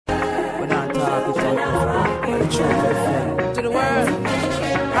To the world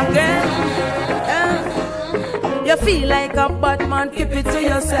again. You feel like a bad man, keep it to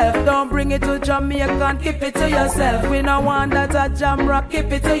yourself. Don't bring it to Jamaica, keep it to yourself. We no want that a jam rock,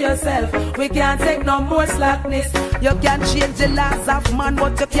 keep it to yourself. We can't take no more slackness. You can't change the laws of man,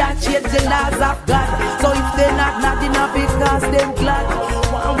 but you can't change the laws of God. So if they not enough because them glad.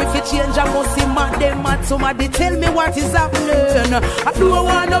 And if you change, I must see mad, them mad. Somebody tell me what is happening. I don't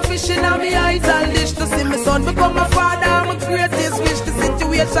want no fish in my eyes and dish to see my son become a father. I'm a greatest wish. The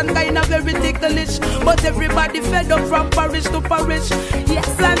situation kind of very ticklish, but everybody fed up from parish to parish.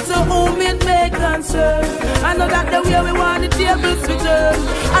 Yes, and to whom it may concern. I know that the way we want the tables return.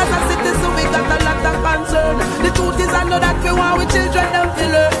 As a citizen, we got a lot of concern. The truth is, I know that we want with children them to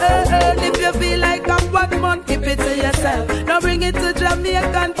learn. If you feel like a bad man, keep it to yourself. Don't bring it to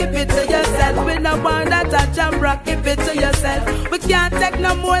Jamaica, keep it to yourself. We no want that a jam rock, keep it to yourself. We can't take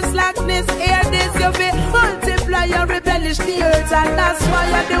no more slackness. Hear this, you feel multiply and rebellish the earth. And that's why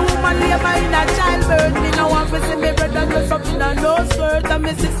the woman labor in a childbirth. Me no want to see me brother do something and no skirt. And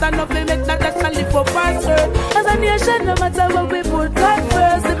me sister no feel make that can live for past skirt. As a nation, no matter what we put God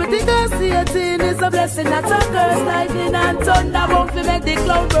first. Everything I see a thing is a blessing, not a curse. Lightning and thunder won't fi make the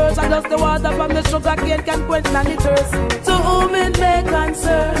cloud burst. And just the water from the sugar cane can quench the thirst. To whom it may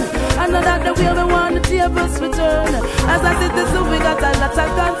concern. I know that the way we want the tables return. As a citizen, we got a lot of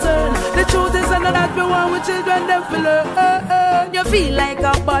concern. The truth is, I know that we want with children them feel learn. You feel like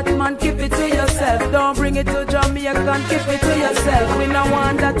a bad man, keep it to yourself. Don't bring it to Jamaica, keep it to yourself. We no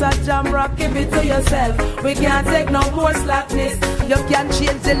want that a jam rock, keep it to yourself. We can't take no more slackness. You can't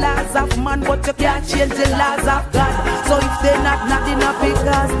change the laws of man, but you can't change the laws of God. So if they not enough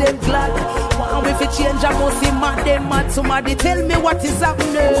because them glad. And if you change, I must see mad, them mad. Somebody tell me what is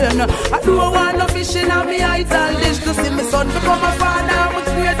happening. I don't want no fish in my eyes and dish to see my son become a father. I'm a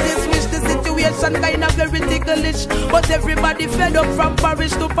greatest wish. The situation kind of very ticklish, but everybody fed up from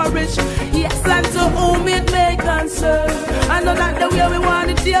parish to parish. Yes, and to whom it may concern. I know that the way we want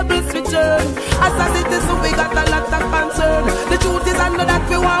the tables return. As a citizen, we got a lot of concern. The truth is, I know that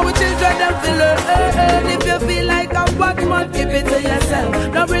we want with children them to learn. If you feel like a bad man, keep it to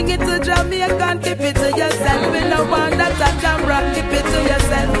yourself. Don't bring it to Jamaica, keep it to yourself. We no want that a jam rock, keep it to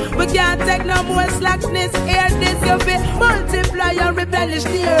yourself. We can't take no more slackness. Hear this, you feel multiply and rebellish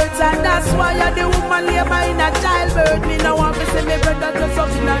the earth. And that's why the woman labor in a childbirth. Me no want to see me brother do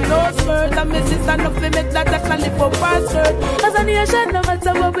something and no skirt. And me sister no fi make that can live for past skirt. As a nation, no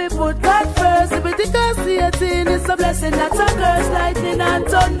matter what we put God first. If we think I see a thing, it's a blessing, not a curse. Lightning and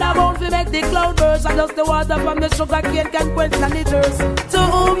thunder won't fi make the cloud burst. And just the water from the sugar cane can quench the thirst. To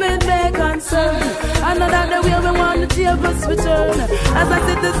whom it may concern. I know that the way we want the tables return. As a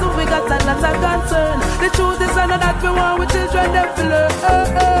citizen, we got a lot of concern. The truth is, I know that we want with children them to learn.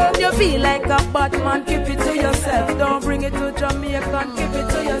 You feel like a bad man, keep it to yourself. Don't bring it to Jamaica, keep it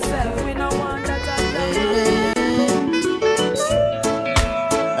to yourself. We don't want that.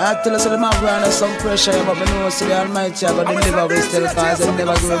 I tell us that the man we're under some pressure, but we know see the Almighty are going to deliver we still, cause they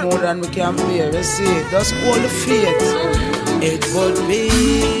never give me more than we can bear. You see, just hold the faith. It would be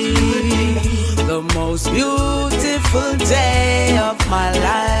the most beautiful day of my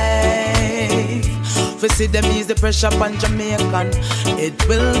life. If we see them ease the pressure upon Jamaican, it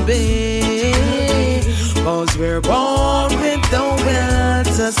will be, cause we're born with the will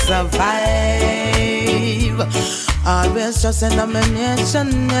to survive. Always just in a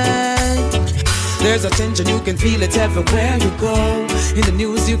nation. There's a tension, you can feel it everywhere you go. In the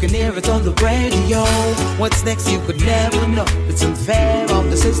news, you can hear it on the radio. What's next, you could never know. It's unfair, all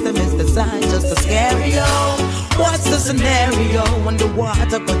the system is designed just to scare you. What's the scenario when the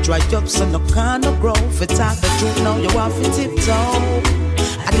water got dry up so no kind of growth? It's out the truth, now you have to tiptoe.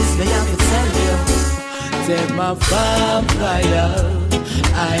 And this may have to tell you. Take my fire,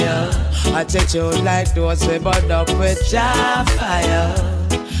 I take you like those we burn up with your fire.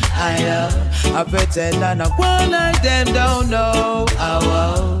 I pretend and I go like them don't know.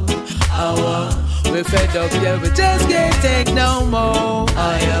 We fed up, yeah, we just can't take no more.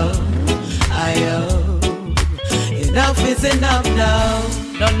 Enough is enough now.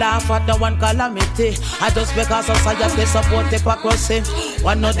 Don't laugh at the one calamity. I just because society support hypocrisy.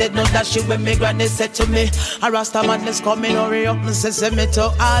 One no dead, no that shit when me granny said to me. A Rasta man is coming, hurry up and say me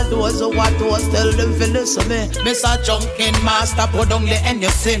to all those who want to still live for listen me. Mr. Junkin Master, put on the end you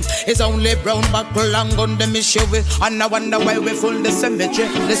sin. It's only brown buckle and gun them issue with. And I wonder why we full the cemetery.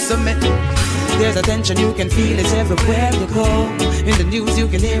 Listen me. There's a tension, you can feel it everywhere you go. In the news, you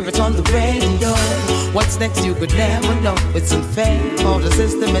can hear it on the radio. What's next, you could never know. It's unfair, all the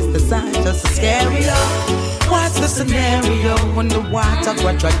system is designed just to scare you. What's the scenario when the water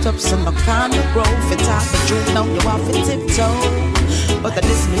got dried up, so no kind of growth. It's out the truth, now you off it tiptoe. But that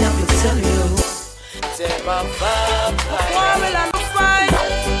is me, I'm gonna tell you. Quarrel and fight,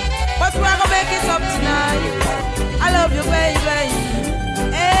 but we're gonna make it up tonight. I love you, baby.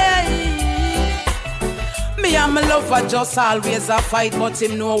 Hey. Me and my lover just always a fight, but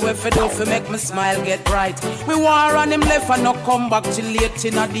him know where for do for make me smile get bright. We war on him left and not come back till late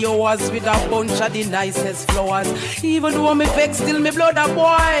in the hours with a bunch of the nicest flowers. Even though me vex, still me blood a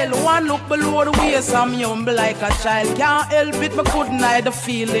boil. One look below the waist, I'm humble like a child. Can't help it, me couldn't hide the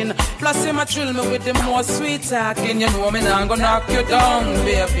feeling. Plus him a thrill me with the more sweet talking. You know me not gonna knock you down,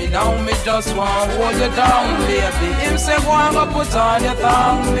 baby. Now me just want to hold you down, baby. Him say go and go put on your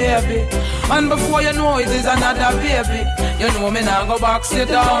tongue, baby. And before you know it is another baby. You know me now go box you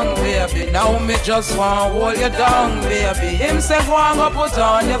down, baby. Now me just want to hold you down, baby. Him say go and go put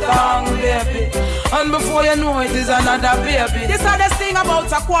on your tongue, baby. And before you know it is another baby. This hardest thing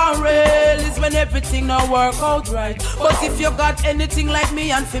about a quarrel is when everything not work out right. But if you got anything like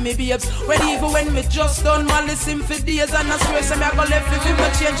me and for me babes, when even when me just done malice him for days and I swear so me I go left with him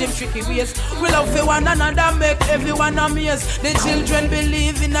and change him tricky ways. We love for one another, make everyone amazed. The children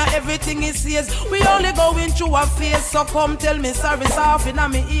believe in everything he says. We only going through a phase, so come tell me sorry soft in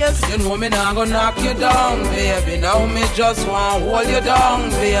my ears. You know me now gonna knock you down, baby. Now me just want to hold you down,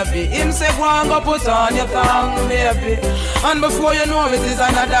 baby. Him say go and go put on your tongue, baby. And before you know it is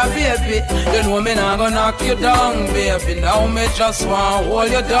another baby. You know me now gonna knock you down, baby. Now me just want to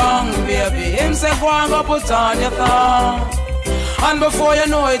hold you down, baby. Him say go and go put on your tongue. And before you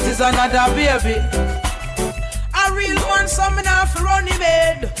know it is another baby. A real man, so me now for run in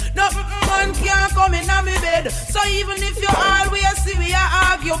bed. No man can't come in on me bed. So even if you always see me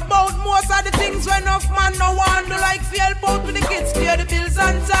argue about most of the things when enough man no want to like feel out with the kids pay the bills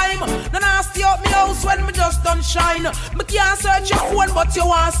on time. No nasty up me house when me just don't shine. Me can't search your phone but you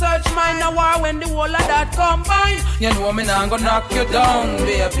want search mine. Now war when the whole of that combine. You know me now gonna knock you down,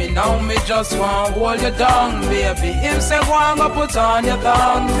 baby. Now me just want to hold you down, baby. Him say go and go put on your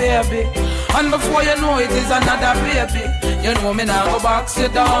tongue, baby. And before you know it is another baby. You know me now go box you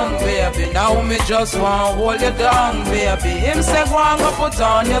down, baby. Now me just want to hold you down, baby. Him say go and go put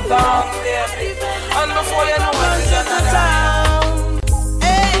on your thumb, baby. And before you know it is another town.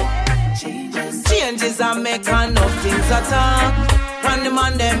 Hey, changes are make enough things attack. When the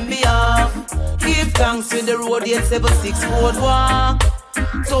man them be off, give thanks with the road 876 boardwalk.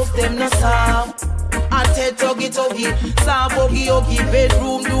 Tough them no stop. I tell tuggy, stop boogie,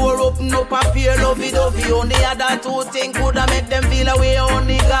 bedroom door open up a pair lovey-dovey. Only other two things coulda make them feel away.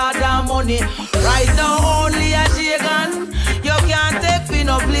 Only God and money. Right now only a shagan. You can't take me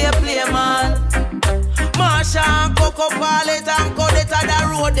no play man. Marsha and Coco Pallet and Codetta the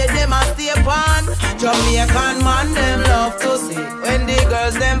road they them a stay on. Jamaican man them love to see when the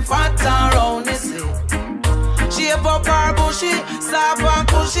girls them fat around the sea. Shape up her bushy, stop and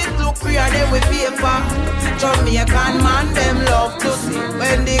push it, look prettier than with paper. Jamaican man them love to see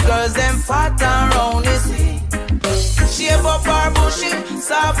when the girls them fat around the sea. Shape up her bushy,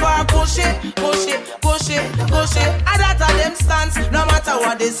 stop her push it, push it, push it, push it. And that a them stance, no matter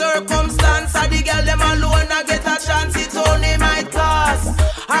what the circumstance. And the girl them alone I get a chance, it only might cost.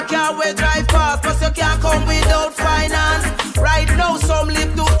 I can't wait drive fast, but you can't come without finance. Right now some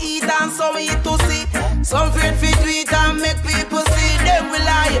live to eat and some eat to see. Some fear fit to eat and make people see. Them will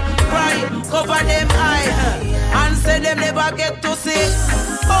lie, cry, cover them eye, and say them never get to see.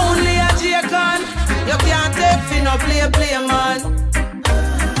 Only a J-Con, you can't take fi no play man.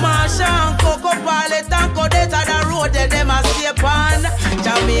 Marsha and Coco Pallet and Codetta the road that them a stay on.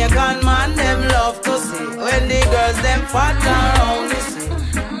 Jamaican man them love to see when the girls them fat around the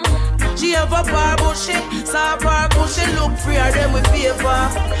sea. She have a bar bushy, saw bar bushy, look freer them with paper.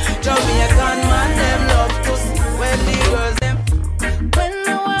 Jamaican man them love to see when the girls them. When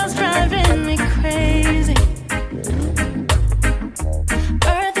the world's driving me crazy,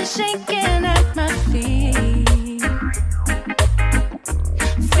 earth is shaking at my feet.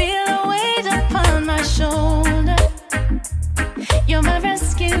 Feel a weight upon my shoulder. You're my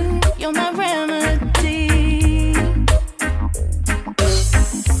rescue, you're my remedy.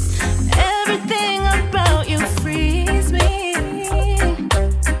 Everything about you frees me.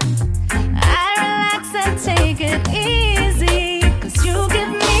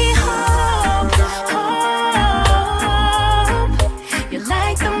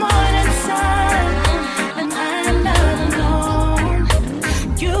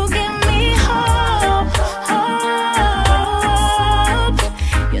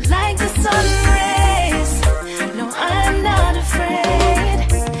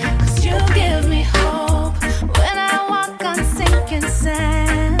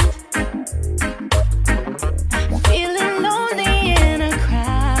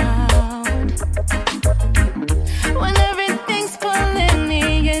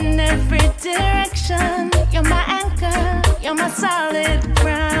 solid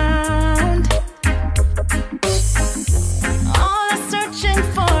ground. All I'm searching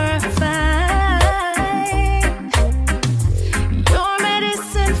for I find. Your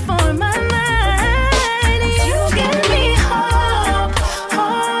medicine for my mind. You give me hope,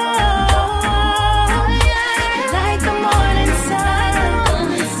 hope. Like the morning sun.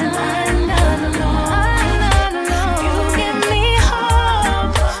 I'm not alone. You give me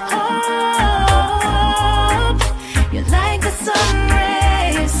hope, hope. You're like the sun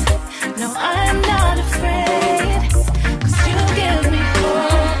rays. No, I'm not afraid. 'Cause you give me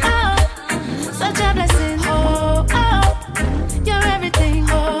hope, such a blessing. Hope, you're everything.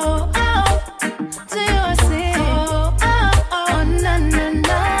 Hope, to you I sing. Hope, na na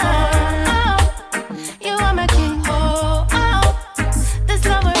na. You are my king. Hope, this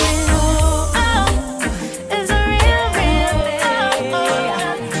love we're in. Hope, is a real, real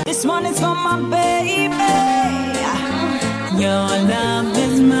thing. This one is for my baby. Your love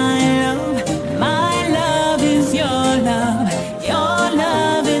is my love. My love is your love. Your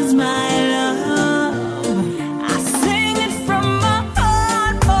love is my love. I sing it from my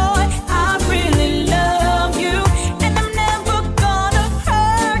heart, boy. I really love you. And I'm never gonna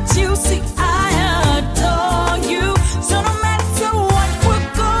hurt you. See, I adore you. So no matter what we're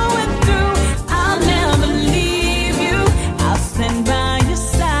going through, I'll never leave you. I'll stand by your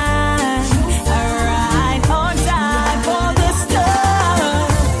side. Ride or die for this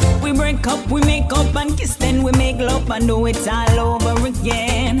love. We break up, we make up and kiss, then we make love and do it all over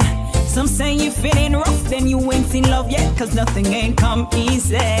again. Some say you're feeling rough, then you ain't seen love yet, 'cause nothing ain't come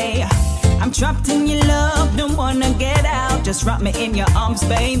easy. I'm trapped in your love, don't wanna get out. Just wrap me in your arms,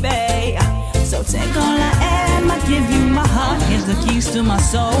 baby. So take all I am, I give you my heart. Here's the keys to my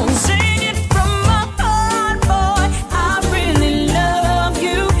soul. Sing it from my heart, boy. I really love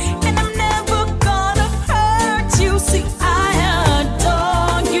you, and I'm never gonna hurt you. See, I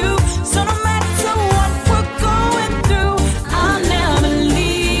adore you. So no matter what we're going through, I'll never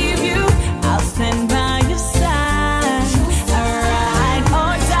leave you. I'll stand by your side. Ride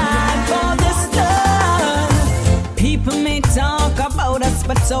or die for this love. People may talk about us,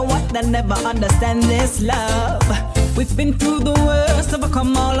 but so what? They never understand this love. We've been through the worst,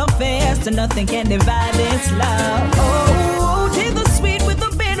 overcome all our fears, so nothing can divide this love. Oh, take the sweet with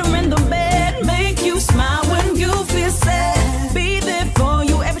the bitter and the bad. Make you smile when you feel sad. Be there for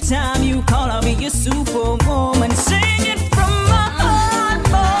you every time you call. I'll be your superwoman. Sing it from my heart,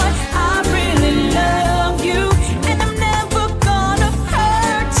 boy. I really love you, and I'm never gonna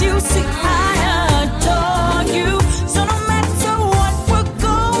hurt you. See, I adore you. So no matter what we're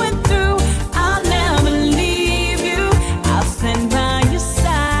going through, I'll never leave you. I'll stand by your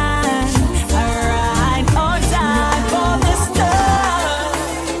side. Ride or die for this love.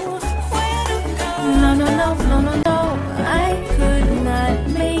 Where to go? No, no, no, no, no, no. I could not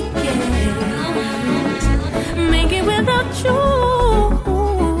make it without you.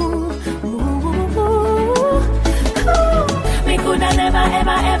 We could never,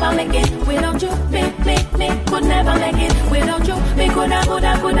 ever, ever make it without you. Me could never make it without you. We could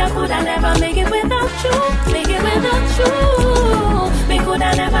never make it without you. Make it without you. We could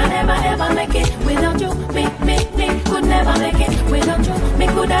never, ever, ever make it without you. Me could never make it without you. Me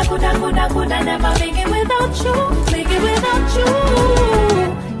could never make it without you. Make it without you.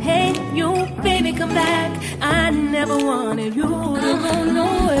 Hey, you, baby, come back. I never wanted you to go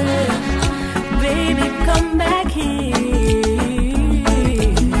nowhere. Baby, come back here.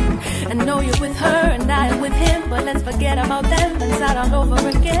 I know you're with her and I'm with him, but let's forget about them and start all over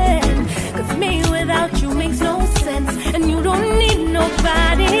again. 'Cause me without you makes no sense, and you don't need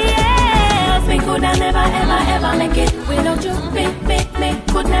nobody else. Me could I never, ever, ever make it without you. Me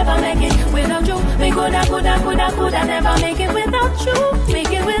could never make it without you. Me could I never make it without you.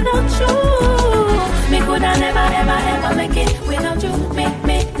 Make it without you. Me could I never, ever, ever make it without you. Me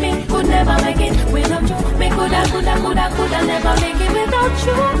could never make it without you. Me could I never make it without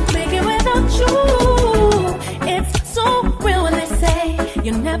you. Make it without you. It's so real when they say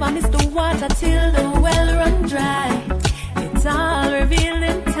you never miss the water till the well run dry. It's all revealed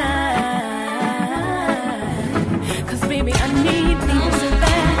in time. 'Cause baby, I need you so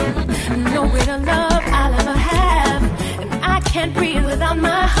bad. No greater love I'll ever have. And I can't breathe without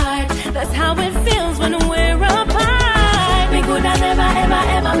my heart. That's how it feels when we're apart. Me could I never, ever,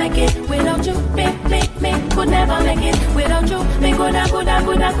 ever make it without you. Me could never make it without you. Me could I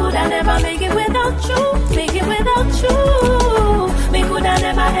never make it without you. Make it without you. Me could I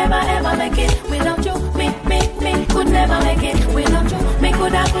never, ever, ever make it without you. Me could never make it without you. Me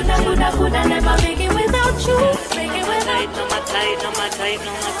could I never make it without you. Make it without type, no my type, no my type,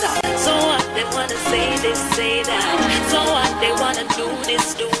 no my type. So what they wanna say this, say that. So what they wanna do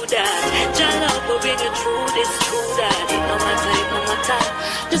this, do that. Your love will bring you through this, true that. No my type, no my type.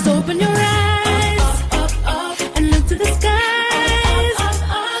 Just open your eyes and look to the skies,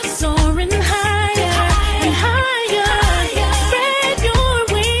 soaring higher and higher. Spread your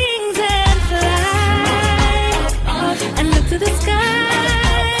wings and fly, and look to the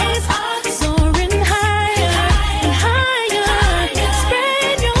skies, soaring higher and higher.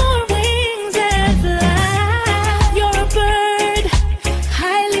 Spread your wings and fly. You're a bird,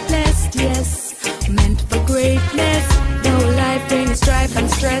 highly blessed, yes, meant for greatness. Though life brings strife and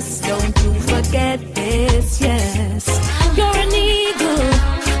stress, don't you forget this, yes. You're an eagle,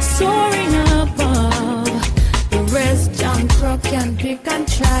 soaring above. The rest jump truck can pick and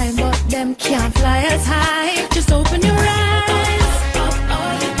try, but them can't fly as high. Just open your eyes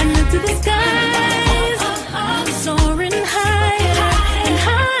and look to the skies, soaring higher and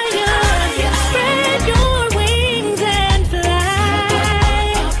higher. Spread your wings and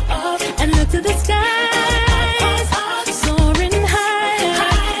fly, and look to the skies, soaring higher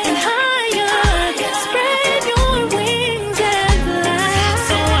and higher. Spread your wings and fly.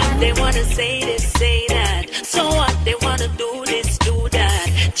 So what they wanna say this, say that. So what they wanna do this, do that.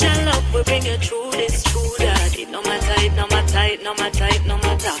 Your love will bring you through this, true that. No my type, no my type, no my type, no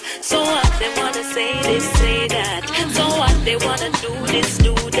my type. So what they wanna say this, say that. So what they wanna do this,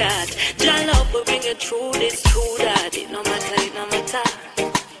 do that. Your love will bring you through this, true that. No my type, no my type.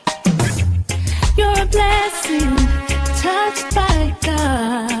 You're a blessing, touched by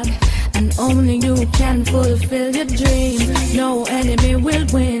God, and only you can fulfill your dream. No enemy will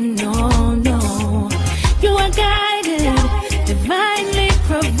win, no, no. You are guided, divinely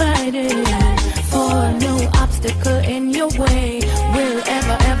provided, for no obstacle in your way will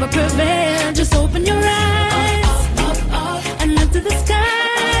ever, ever prevail. Just open your eyes and look to the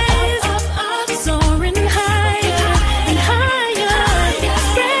skies, soaring higher and higher.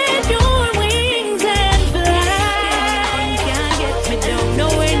 Spread your wings and fly. Can't get me down, no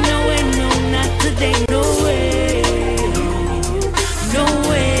way, no way, no, not today, no way, no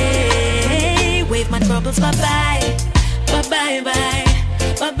way. Wave my troubles bye-bye, bye-bye, bye,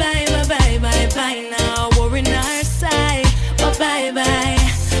 bye-bye, bye-bye, bye-bye. Now worry on our side, bye-bye, bye,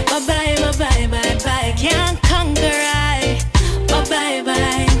 bye-bye, bye-bye, bye-bye. Can't conquer I, bye-bye,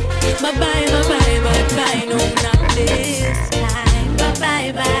 bye, bye-bye, bye-bye, bye-bye. No, not this time,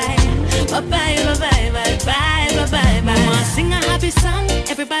 bye-bye, bye, bye-bye, bye-bye, bye-bye, bye-bye, bye. Wanna sing a happy song,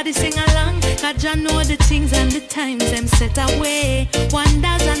 everybody sing along. Cause you know the things and the times them set away.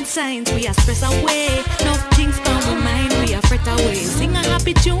 Wonders and signs we express away. No things from my mind we are fret away. Sing a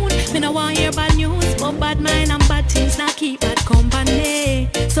happy tune, me no want hear bad news, but bad mind and bad things not keep bad company.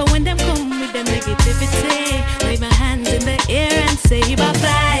 So when them come with them negativity, wave my hands in the air and say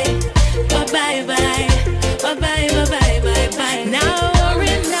bye-bye, bye-bye, bye, bye-bye, bye-bye, bye-bye. Now we're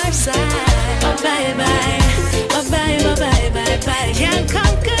in our side, bye-bye, bye, bye-bye, bye-bye, bye-bye. Can't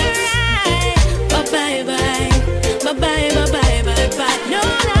conquer I, bye-bye, bye, bye-bye, bye-bye, bye-bye. No,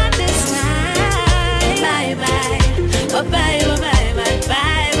 not this time, bye-bye, bye-bye, bye-bye,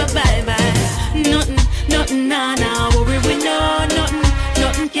 bye-bye, bye-bye, bye. Nothing, nothing, nah, nah, worry we know. Nothing,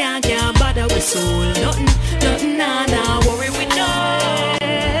 nothing can't bother with soul. Nothing, nothing, nah, nah, worry we know.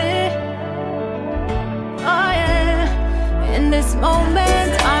 Oh yeah, in this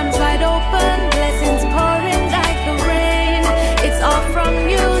moment, arms wide open, blessings pouring like the rain. It's all from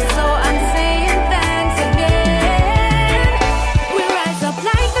you, so I'm saying thanks again. We rise up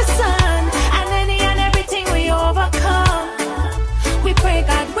like the sun, and any and everything we overcome. We pray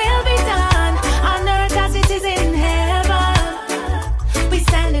God will be done on earth as it is in heaven. We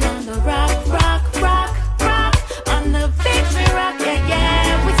standing on the rock, rock, rock, rock, on the victory rock, yeah,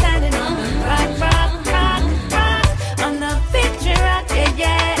 yeah. We standing on the rock, rock, rock, rock, on the victory rock, yeah,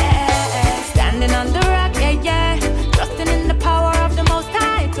 yeah. Standing on the rock, yeah, yeah. Trusting in the power of the Most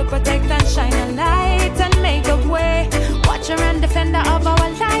High to protect and shine a light and make a way. Watcher and defender of our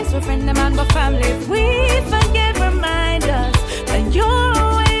lives, we're friend and man, but family. If we forget, remind us that you're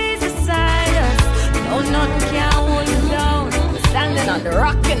always beside us. No, nothing can hold you down. We're standing on the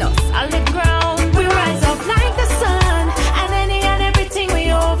rock, you know, solid ground. We rise up like the sun, and any and everything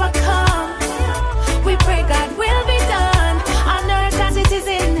we overcome. We pray God will be done on earth as it is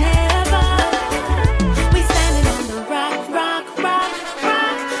in heaven. We standing on the rock, rock, rock,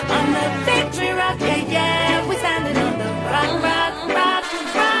 rock, on the victory rock, yeah, yeah. We standing on the rock, rock, rock,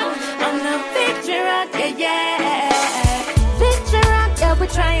 rock, on the victory rock, yeah, yeah. Victory rock, yeah, we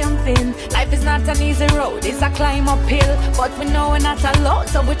try triumphing. Life is not an easy road, it's a climb uphill. But we know we're not alone,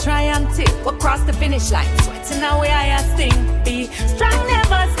 so we try until we cross the finish line. Sweating away, I sting. Be strong,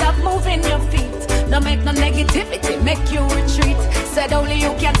 never stop moving your feet. Don't make no negativity, make you retreat. Said only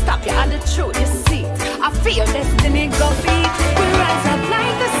you can stop you, and the truth you see. I feel destiny go beat. We rise up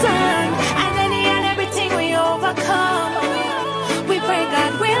like the sun, and any and everything we overcome. We pray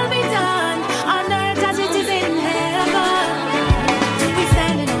God will be done on earth as it is in heaven. We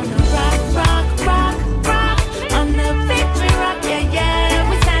standing on the rock, rock, rock, rock, on the victory rock, yeah, yeah.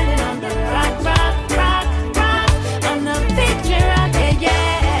 We standing on the rock, rock, rock, rock, on the victory rock, yeah,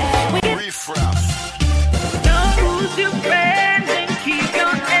 yeah. We know who's your friend and keep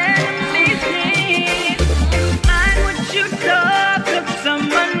your enemies near. Mind what you talk of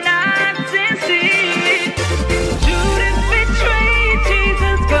someone not sincere. Judas betrayed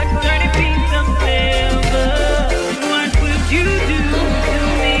Jesus for 30 pieces of silver. What would you do to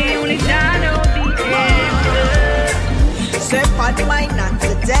me? Only I know the answer. Say, bad mind not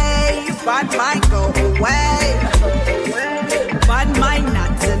today, bad mind go away. Bad mind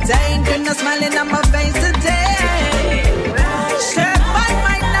not today, you're not smiling on my face today. Say, bad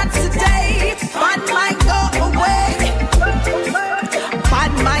mind not today, bad mind go away.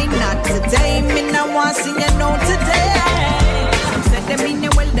 Bad mind not today, me no want see you know today. Some said them in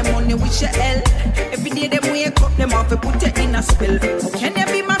your well, them only wish you hell. Every day them wake up, them off to put you in a spell. How can you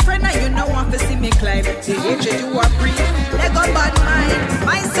be my friend and you know want to see me climb? The hatred you are free, let go bad mind.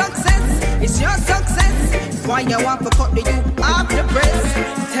 My success is your success. Why you want to cut the youth off the press?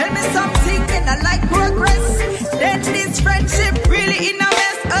 Tell me something and I like progress. Then this friendship really in a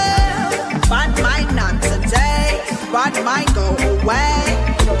mess. Oh, bad mind not today, bad mind go away.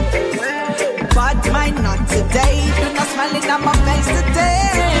 Bad mind not today, you're not smiling on my face today.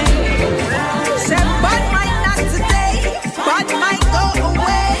 Say bad mind not today, bad mind go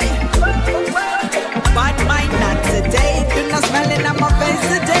away. Bad mind not today, you're not smiling on my face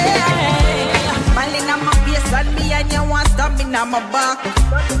today. Smiling on my face and me and you want stop me on my back.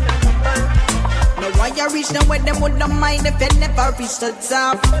 Now why you reach them where them wouldn't mind if you never reach the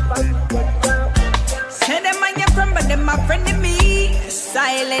top. Say them and your friend but them a friend of me.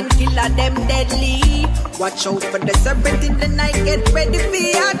 Silent killer them deadly. Watch out for the serpent in the night, get ready for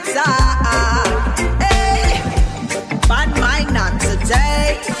your attack. Hey, bad mind not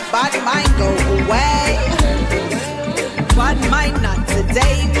today, bad mind go away. Bad mind not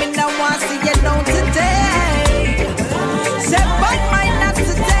today, me no want see you know today. Say bad mind not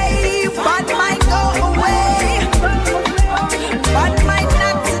today, bad mind go away. Bad mind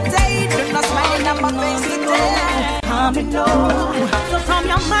not today, do not smile in my face today. Me know. So from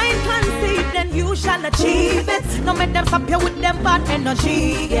your mind conceive, then you shall achieve it. No make them stop you with them bad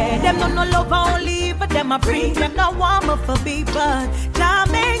energy. Yeah, them no love only, but them a bring them no warmer for people.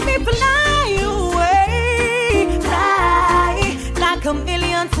 Just make me fly away, fly like a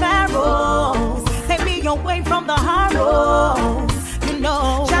million sparrows. Take me away from the horrors, you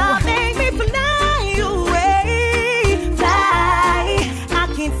know. Just make me fly away, fly. I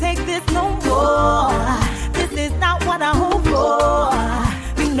can't take this no more. This is not what I hope for,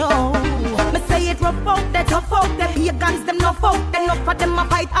 you know. Me say it rough out, they tough out, them pagans, them no folk, them no for them a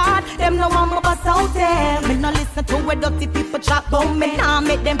fight hard, them no want me bust out them. Me no listen to where dirty people chat about me. Nah,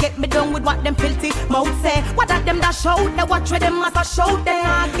 make them get me done with what them filthy mouth say. What that them that show, they watch where them must a show. They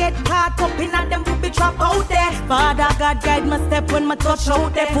nah get caught up in a them booby trap out there. Father God guide my step when my touch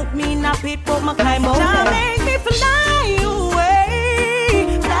out there. Put me in a pit, put my climb out there. Make me fly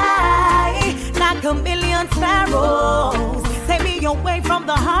away, fly like a million sparrows. Take me away from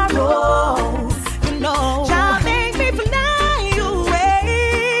the horrors, you know. Just make me fly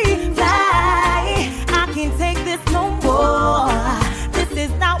away, fly. I can't take this no more. This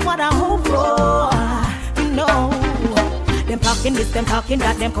is not what I hope for, you know. Them talking this, them talking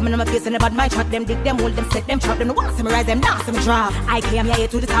that, them coming on my face and about my chat. Them dig them, hold them, set them trap. Them no want to me rise, them not to me drop. I came here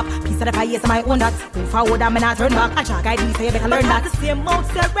to the top, piece of the pie, yes, my own that. Move forward, I'm not turn back. I try guide me, so you better learn that. The same mouth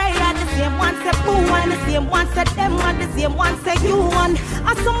say Ray, and the same one say Boo, and the same one say them, and the same one say you. And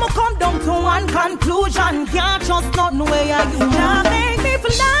I somehow come down to one conclusion. Can't trust nothing way I you. Now make me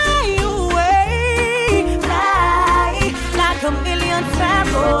fly away, fly like a million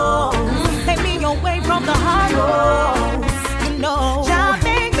sparrows. Take me away from the horrors. No, just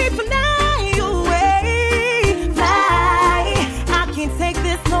make me fly away, fly. I can't take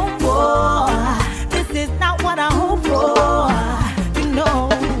this no more. This is not what I hope for, you know.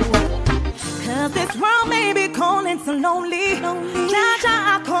 Cause this world may be cold and so lonely. Jaja,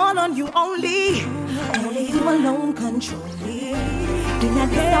 I call on you only. Only you alone control me. Do not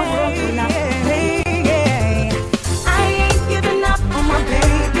get the world full of pain. I ain't giving up on my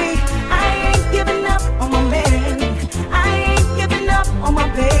baby. I ain't giving up on my man. I ain't giving up on my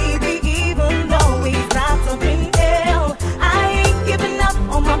baby, even though he's not up in hell. I ain't giving up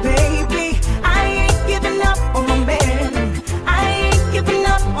on my baby. I ain't giving up on my man. I ain't giving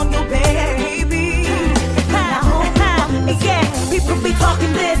up on your baby. Yeah, people be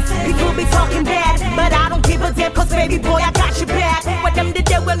talking this, people be talking that, but I don't give a damn, cause baby boy, I got your back. When them the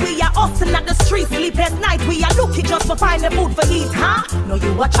day when we are hustling at the street, sleepless night, we are looking just for finding food for eat, huh? No,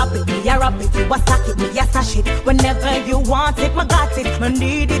 you a chop it, me a rub it, you a stack it, me a stash it. Whenever you want it, me got it, me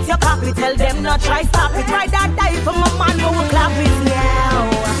need it, you copy. Tell them not try stop it, ride or die for my man, who will clap it now.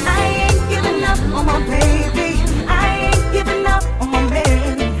 I ain't giving up on my baby. I ain't giving up on my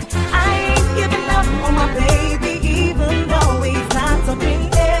man. I ain't giving up on my baby, even though he's not up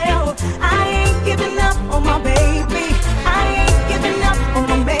in hell. I ain't giving up on my baby. I ain't giving up on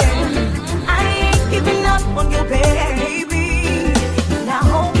my man. I ain't giving up on your baby. Now I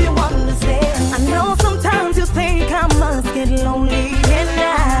hope you understand. I know sometimes you think I must get lonely at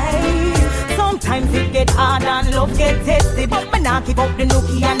night. Sometimes it get hard and love get tested. But now give up the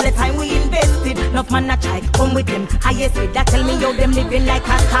nookie and the time we invested. Love man a try, come with them highest bid. That tell me yo them living like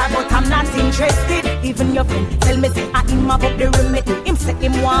a star, but I'm not interested. Even your friend tell me say I him up the remedy. Him say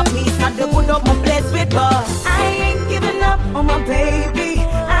him want peace and the good of my blessed with. But I ain't giving up on my baby.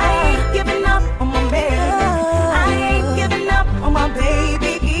 I ain't giving up on my man. I ain't giving up on my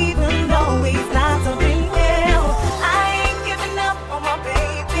baby, even though he's not up in hell. I ain't giving up on my baby.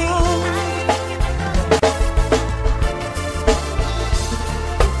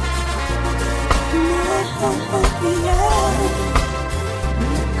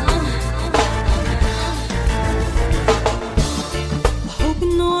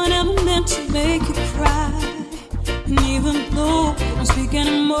 To make you cry, and even though I don't speak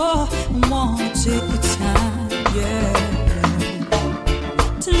anymore, I wanna take the time, yeah,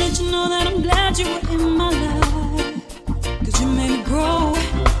 to let you know that I'm glad you were in my life, cause you made me grow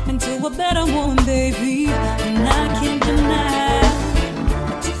into a better woman, baby, and I can't deny.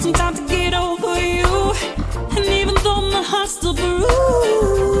 It took some time to get over you, and even though my heart's still bruised,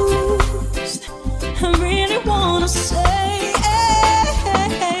 I really wanna say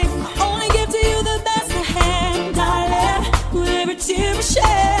tear I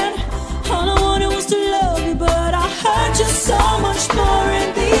shed. All I wanted was to love you, but I hurt you so much more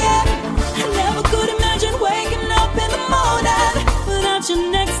in the end. I never could imagine waking up in the morning without you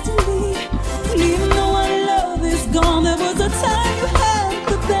next to me. And even though our love is gone, there was a time you had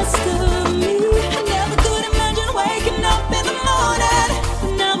the best of me. I never could imagine waking up in the morning,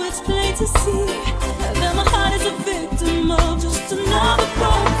 but now it's plain to see that my heart is a victim of just another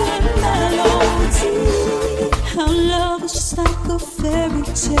broken melody. Our love was just like a fairy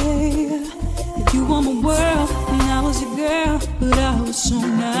tale. If you were my world, and I was your girl, but I was so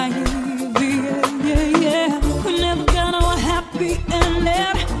naive. Yeah. We never got no happy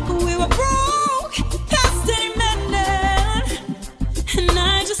ending. We were broke, past any mending, and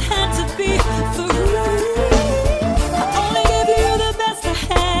I just had to be free. I only gave you the best I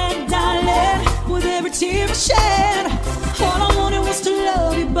had, darling, with every tear I shed. All I wanted was to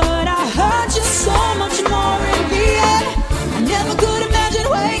love you, but I hurt you so much more in the end. I never could imagine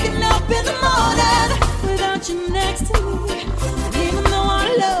waking up in the morning without you next to me. And even though our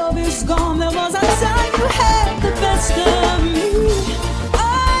love is gone, there was a time you had the best of me.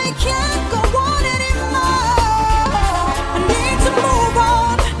 I can't go on anymore. I need to move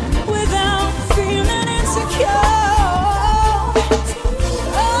on without feeling insecure.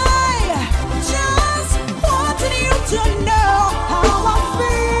 I just wanted you to know.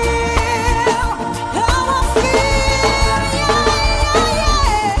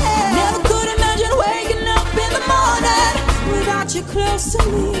 Close to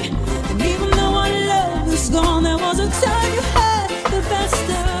me, and even though our love is gone, there was a time you had the best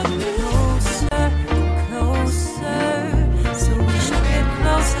of me. Closer, so we should get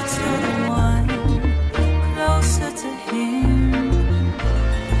closer to the one, closer to him.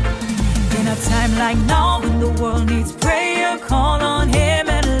 In a time like now, when the world needs prayer, call on him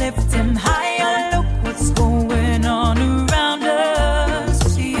and lift him higher. Look what's going on around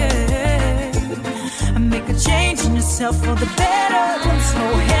us, yeah. And make a change in yourself for the better. Let's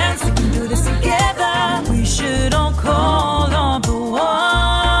hold hands, we can do this together. We should all call on the one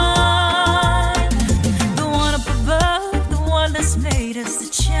up above, the one that's made us the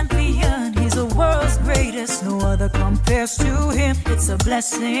champion. He's the world's greatest, no other compares to him. It's a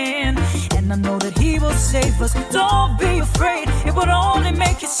blessing, and I know that he will save us. Don't be afraid, it will only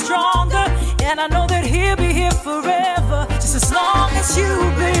make you stronger. And I know that he'll be here forever, just as long as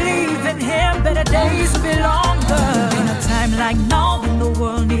you believe in him. Better days will be longer. In a time time like now when the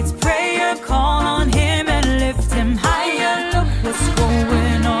world needs prayer, call on him and lift him higher. Look what's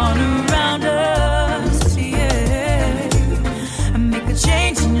going on around us, yeah. And make a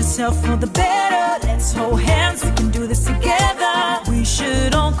change in yourself for the better. Let's hold hands, we can do this together. We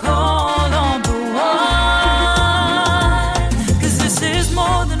should all call on the one, 'cause this is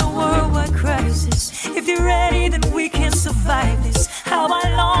more than a worldwide crisis. If you're ready, then we can survive this. How I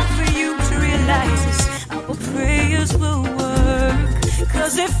long for you to realize this. Our prayers will work,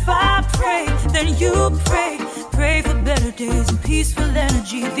 'cause if I pray, then you pray. Pray for better days and peaceful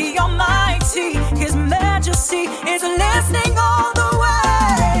energy. The Almighty, His Majesty, is listening all the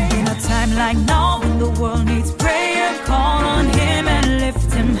way. In a time like now when the world needs prayer, call on him and lift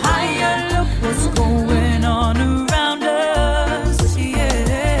him higher. Look what's going on around us,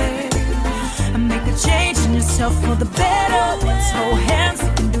 yeah. And make a change in yourself for the better. Let's hold hands, we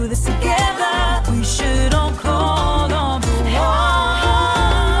can do this together. We should all call on the one.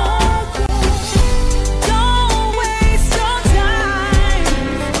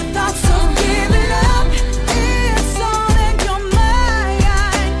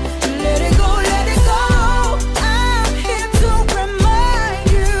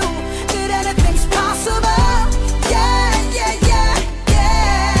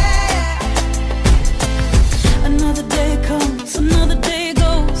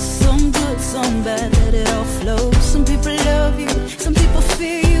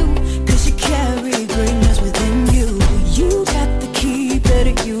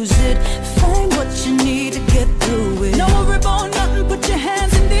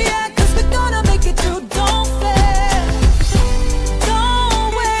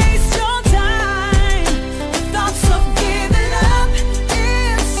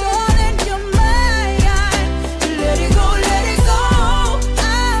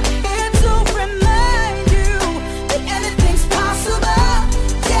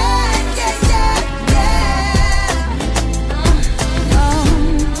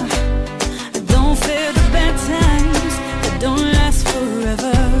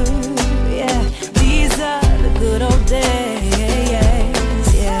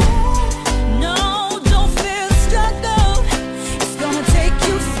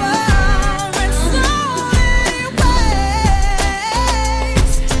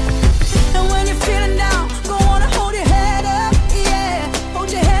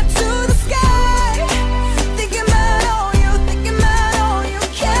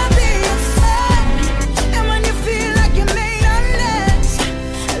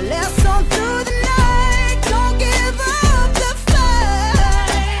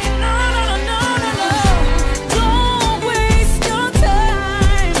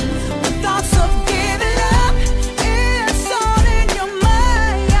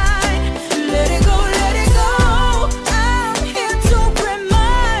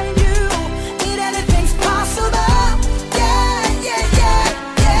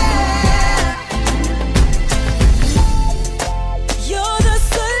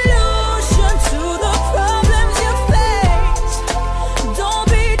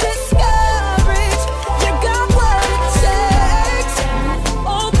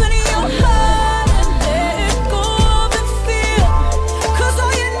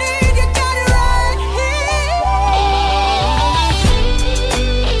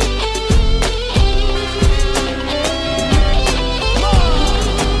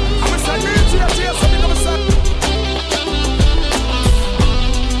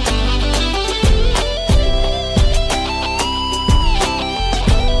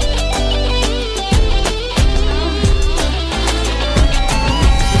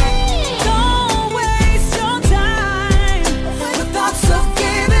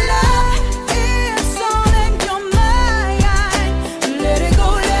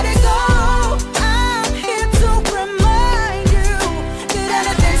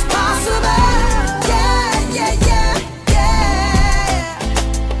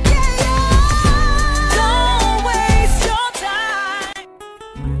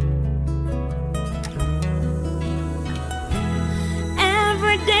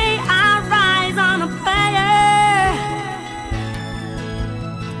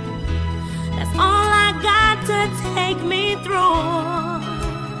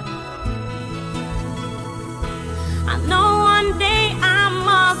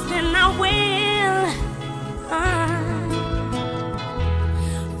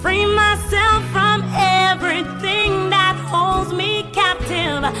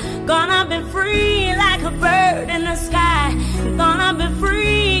 Gonna be free like a bird in the sky. Gonna be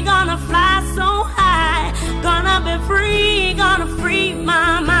free, gonna fly so high. Gonna be free, gonna free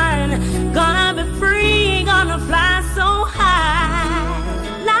my mind. Gonna be free, gonna fly so high.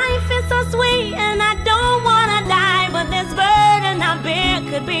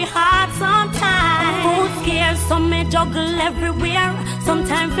 juggle everywhere.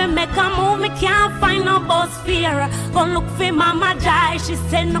 Sometimes we make a move, me can't find no bus fare. Go look for Mama Jai, she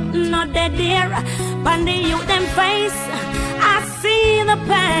said nothing not dead there. But the youth them face, I see the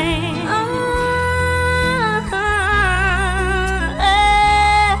pain.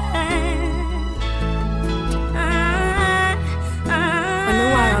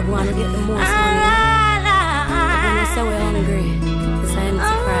 I want to get the most money. When I say we're hungry, it's time to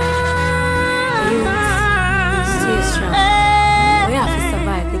cry. You stay strong. We have to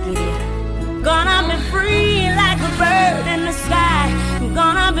survive the giddy. Gonna be free like a bird in the sky.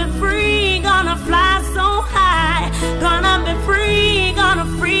 Gonna be free, gonna fly so high. Gonna be free, gonna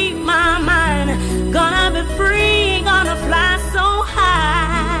free my mind. Gonna be free, gonna fly so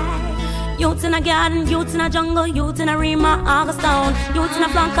high. Youth in a garden, youth in a jungle, youth in a Rima, Augustown, youth in a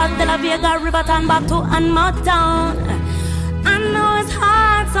Blanca, De La Vega, Riverton, back to Anmouth Town. I know it's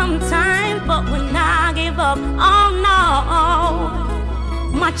hard sometimes, but we not give up. Oh no.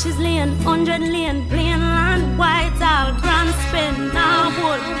 Matches lane, 100 lane, plain land, white out, grand spin, now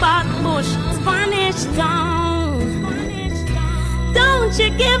wood, back bush, Spanish town. Don't you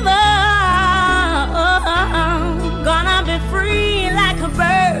give up. Gonna be free like a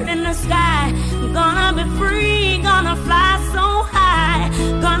bird in the sky. Gonna be free, gonna fly so high.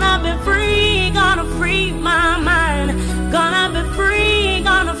 Gonna be free, gonna free my mind. Gonna be free,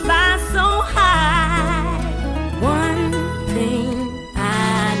 gonna fly so high. One thing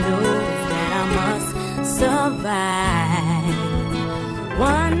I know is that I must survive.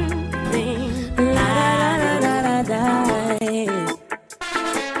 One thing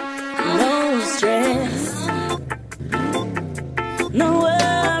no stress, no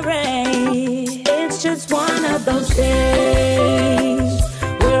worry. It's just one of those days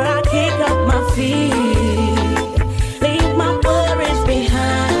where I kick up my feet, leave my worries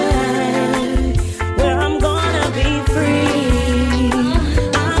behind, where I'm gonna be free.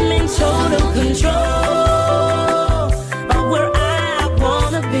 I'm in total control of where I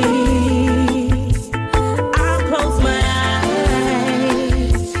wanna be. I'll close my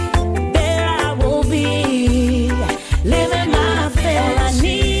eyes, there I will be, living my faith. All I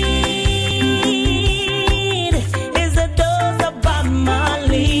need is a dose of Bob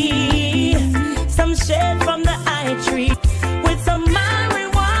Marley, some shade from the eye tree, with some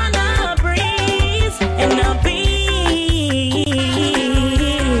marijuana breeze, and I'll be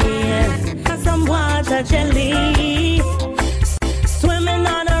some water jelly, swimming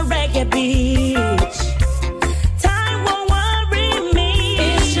on a reggae beach. Time won't worry me.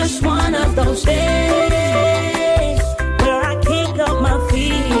 It's just one of those days where I kick up my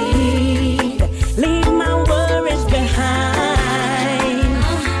feet, leave my worries behind.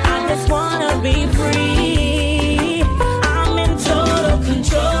 I just wanna be free. I'm in total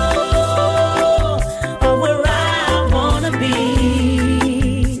control of where I wanna be.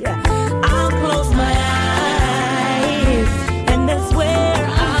 I'll close my eyes, and that's where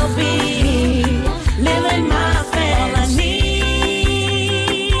I'll be, living my faith. All I need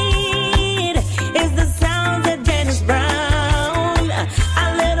is the sounds of Dennis Brown, a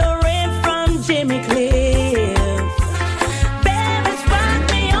little red from Jimmy Cliff. Baby, spark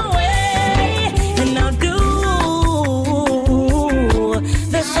me away, and I'll do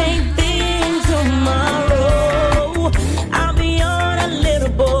the same thing tomorrow. I'll be on a little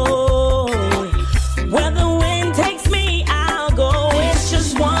boat, where the wind takes me, I'll go. It's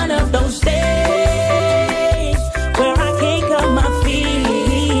just one of those days where I kick up my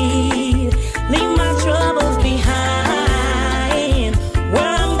feet, leave my troubles behind, where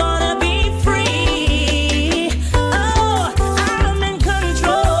I'm gonna be free. Oh, I'm in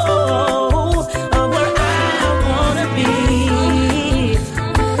control of where I wanna be.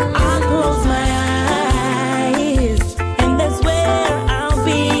 I'll close my eyes, and that's where I'll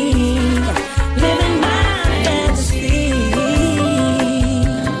be, living my fantasy.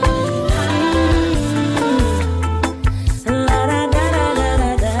 La da da da da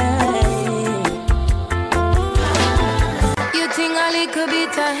da da. You think a little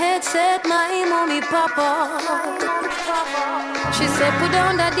bit of headset, my mommy papa. She said put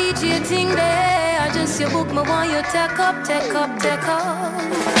down that DJ thing there. I just you book me want you take up.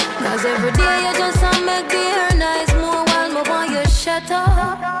 Cause every day you just make the air nice more while me want you shut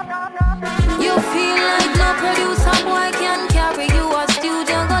up. You feel like no producer boy can carry you a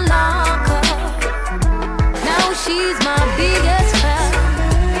studio go lock up. Now she's my biggest fan.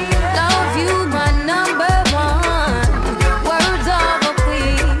 Love you, my number one. Words of a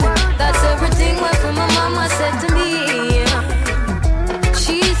queen. That's everything what my mama said to me.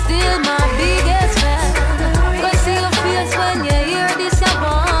 She's still my biggest fan. Go see your face when you hear this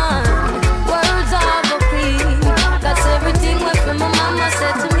one. Words of a queen.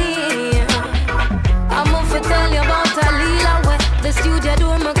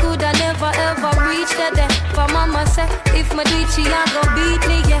 say, if my do it, she a go beat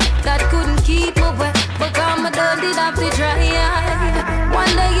me, yeah. That couldn't keep me wet, but come my dog did have to dry eye.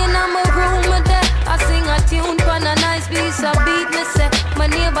 One day in my room, there, I sing a tune for a nice piece of beat, me say. My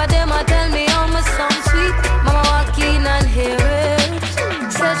neighbor, them, I tell me how my song sweet. Mama walk in and hear it.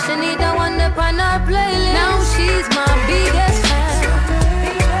 Said she need a one up on her playlist. Now she's my biggest fan.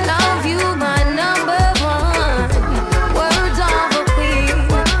 Love you, my number one. Words of a queen.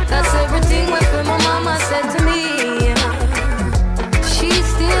 That's everything what my mama said to me. She's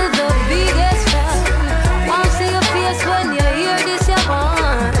still the biggest fan. Won't see your face when you hear this, you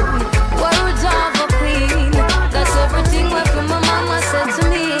want. Words of a queen. That's everything what my mama said to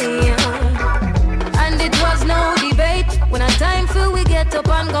me. And it was no debate. When a time for we get up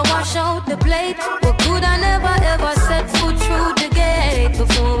and go wash out the plate. We could I never ever set foot through the gate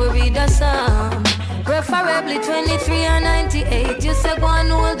before we read a psalm. Preferably 23 and 98. You say go and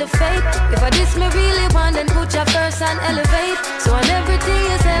hold the faith. If I diss me really want, then put your first and elevate. So on everything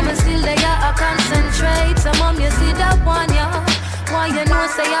you say, me still there I concentrate. So mom, you see that one, yeah. Why you know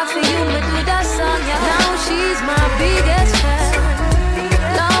say I for you, me do that song, yeah. Now she's my biggest fan.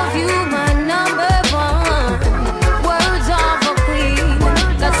 Love you, my number one. Words of a queen.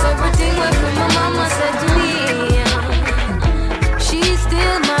 That's everything what my mama said to me. She's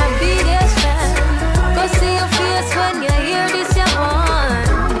still my biggest fan. Go see your face when you hear this, you want.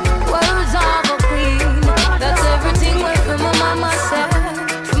 Words of a queen. That's everything what my mama said.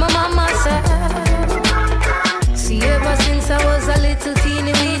 My mama said. See, ever since I was a little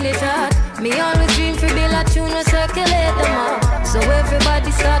teeny weeny tot, me always dream for build a tune and circulate them up. So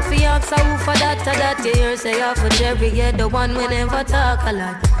everybody start for answer who for that or that. You hear say off for Jerry, yeah, the one we never talk a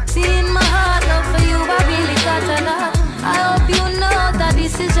lot. See in my heart, love for you, I really got a lot. I hope you know that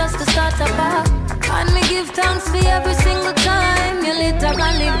this is just the start of part. And me give thanks for every single time you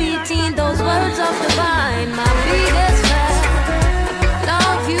literally beating those words of the vine. My biggest fan.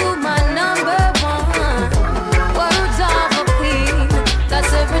 Love you, my number one. Words of a queen.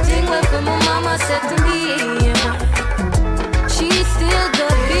 That's everything what my mama said to me. She's still the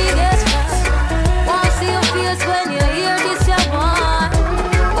biggest fan. Won't see your face when you hear this, you want.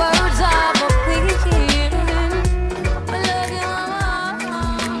 Words of a queen. I love you, mama.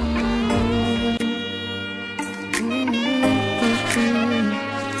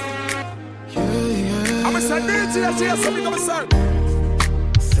 I'm a son, something I'm a son.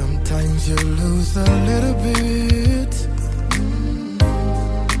 Sometimes you lose a little bit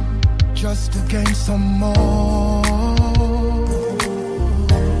just to gain some more.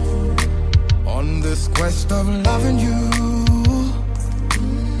 On this quest of loving you,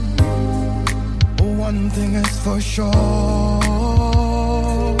 one thing is for sure,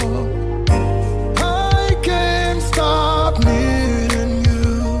 I can't stop needing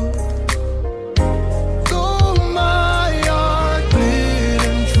you. Though my heart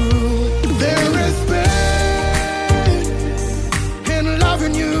bleeding true, there is pain in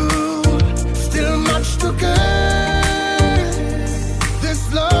loving you. Still much to gain. This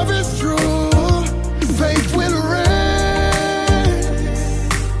love is true. Faith will reign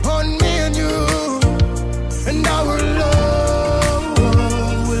on me and you, and our love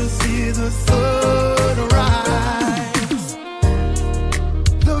will see the sun rise.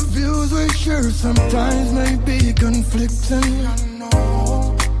 The views we share sometimes may be conflicting. I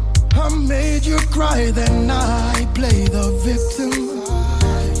know I made you cry, then I play the victim.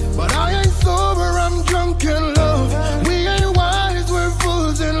 But I ain't sober, I'm drunk in love. We ain't wise, we're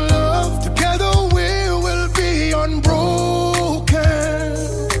fools in love. Together we will be unbroken.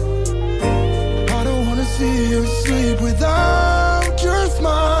 I don't wanna see you sleep without your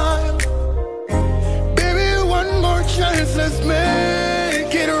smile. Baby, one more chance, let's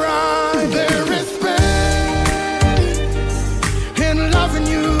make it right. There is pain in loving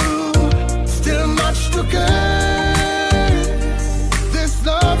you. Still much to gain.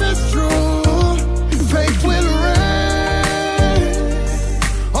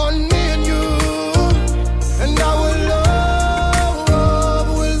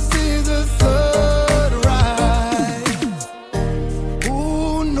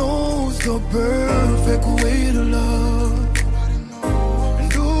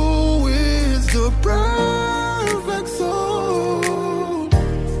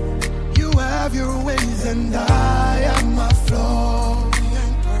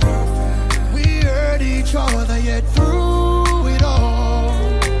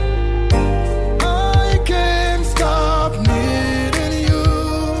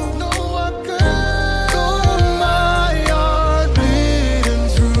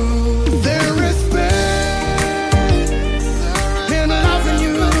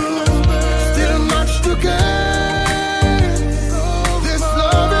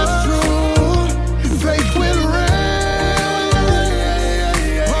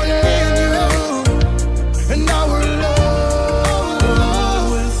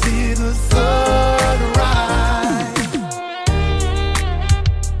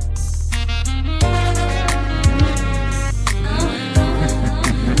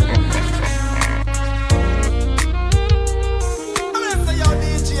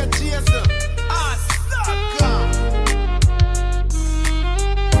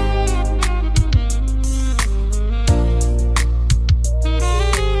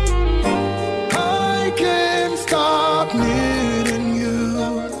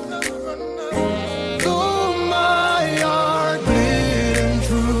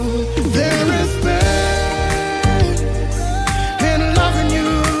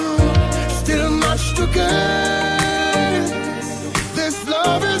 this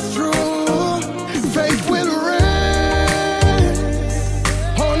love is true, faith will reign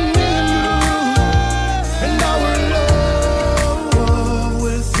on me and you, and our love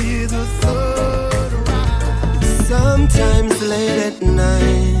will see the sun rise. Sometimes late at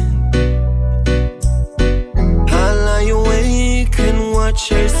night, I lie awake and watch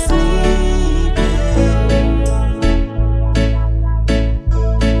her sleeping.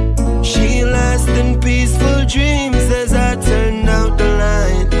 She lasts in peaceful dreams as I turn out the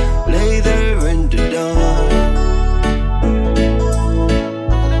light, lay there in the dark,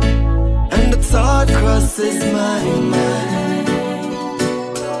 and the thought crosses my mind,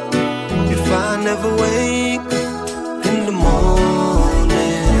 if I never wake in the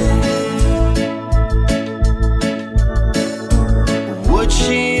morning, would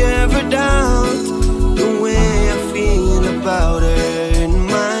she ever doubt the way I feel about her in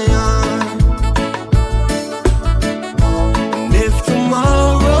my arms? And if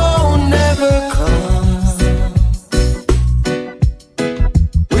tomorrow never comes,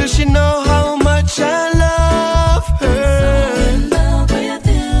 will she know how much I love her?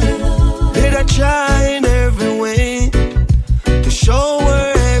 Did I try in every way to show her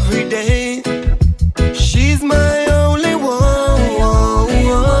every day she's my only one?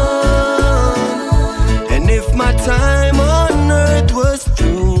 And if my time on earth was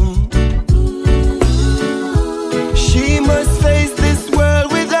through, she must face this world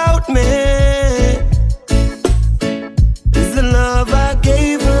without me. Is the love I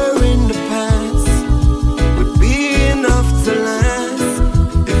gave her in the past would be enough to last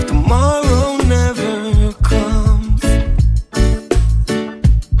if tomorrow never comes?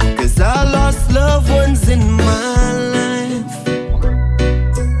 'Cause I lost loved ones in my life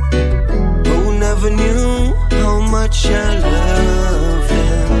who never knew how much I love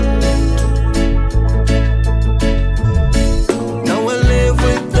them. Now I live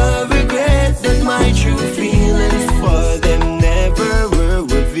with the regret that my true feelings for them never were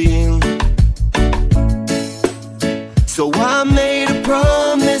revealed. So I made a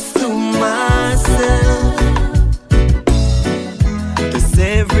promise to myself, 'cause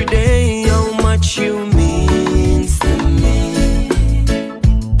every day how much you means to me,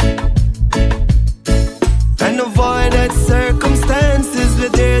 and avoid that circumstances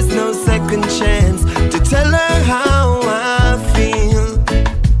where there's no second chance to tell her how I feel.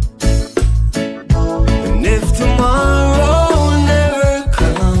 And if tomorrow never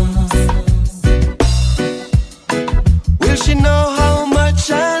comes, will she know how much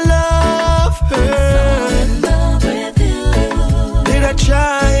I love her? Did I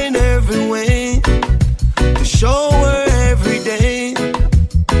try in every way to show her every day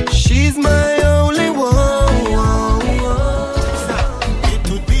she's my only one? It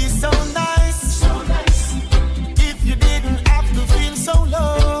would be so nice if you didn't have to feel so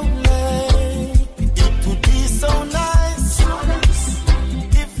lonely. It would be so nice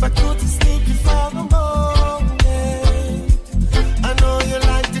if I could sneak you for a moment. I know you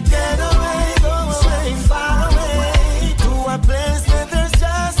like to get away, go away, far away, to a place where there's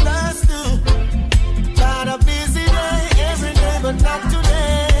just us two. Got a busy day every day, but not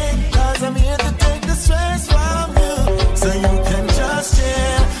today, 'cause I'm here to take the stress from you, so you can just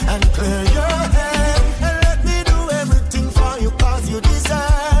chill and clear your head and let me do everything for you, 'cause you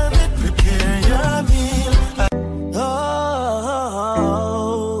deserve it. Prepare your meal. Oh,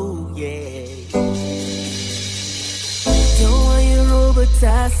 yeah. Don't want you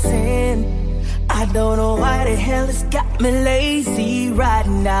Robitussin. I don't know why the hell it's got me lazy right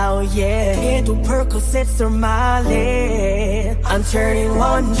now, yeah. Into Percocets or Molly, I'm turning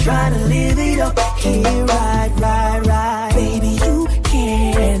one, trying to live it up. Here, right. Baby, you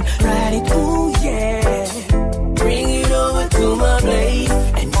can ride it, ooh, yeah. Bring it over to my place,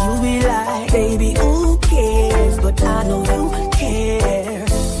 and you'll be like, baby, who cares? But I know you care.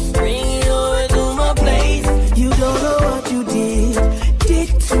 Bring it over to my place. You don't know what you did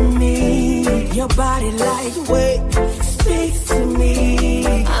to me. Your body lightweight speaks to me.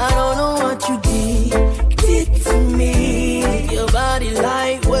 I don't know what you did to me. Your body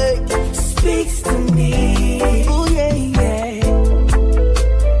lightweight speaks to me. Oh yeah, yeah.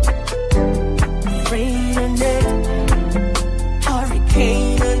 Rain and net,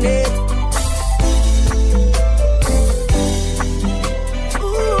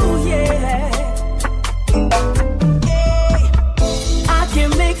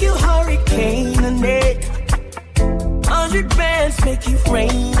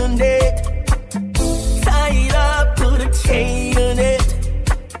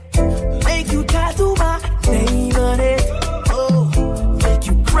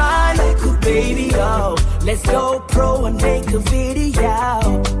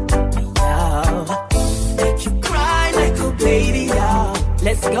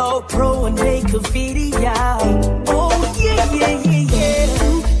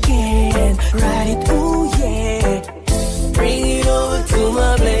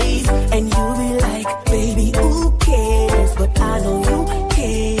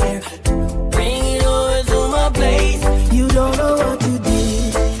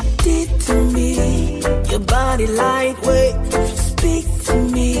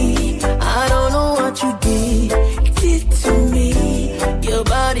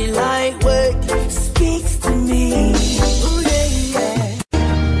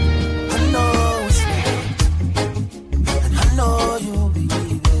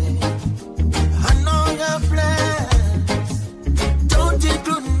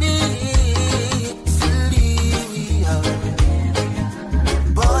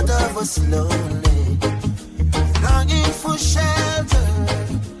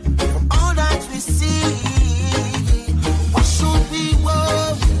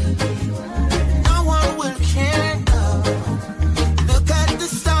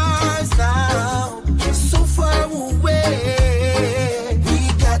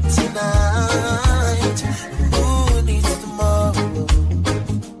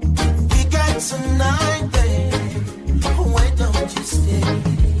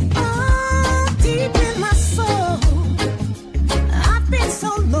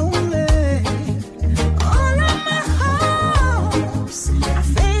 lonely. All of my hopes are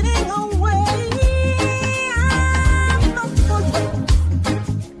fading away. I'm not for you,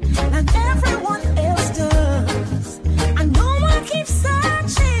 like everyone else does. I know I keep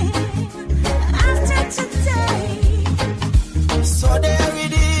searching after today. So there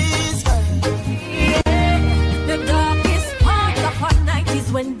it is. Yeah, the darkest part of our night is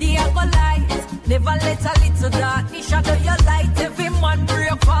when day go light. Never let a little darkness shadow your light. Every man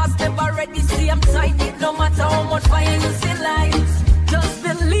break fast, never ready same time. It no matter how much fire you see light. Just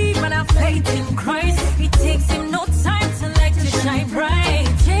believe and have faith in Christ. It takes him no time to let you shine bright.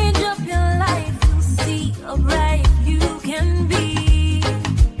 Change up your life, you see how bright you can be.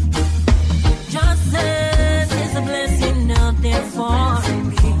 Justice is a blessing out there for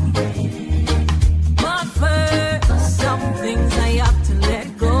me. But first, some things I have to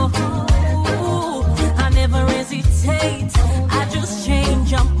let go. I never hesitate, I just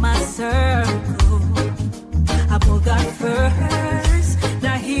change up my circle. I put God first,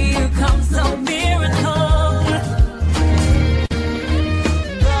 now here comes the miracle.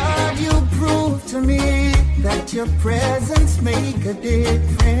 God, you prove to me that your presence make a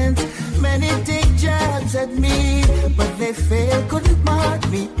difference. Many take jabs at me, but they fail, couldn't mark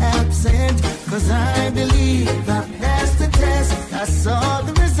me absent. Cause I believe I passed the test, I saw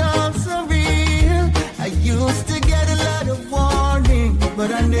the results are real. I used to get a lot of warning,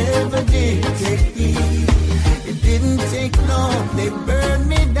 but I never did take heed. It didn't take long, they burned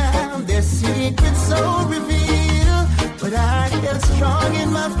me down, their secrets so revealed. But I held strong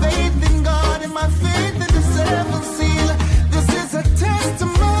in my faith in God and my faith in the seventh seal. This is a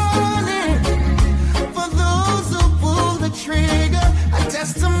testimony for those who pull the trigger. A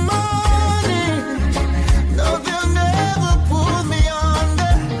testimony, no, they'll never pull me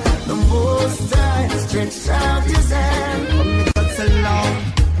under. The Most High stretched out his hand from the guts along.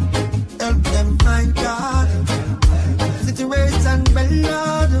 Help them, my God. Situation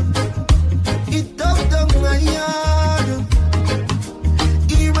ballad, it took them my yard.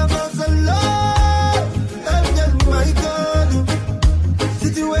 Here goes the Lord, help them, my God.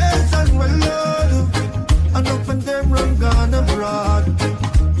 Situation ballad, and up and them run gone abroad.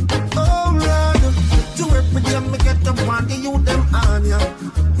 Oh Lord, to work with them, me get up on the youth them on ya.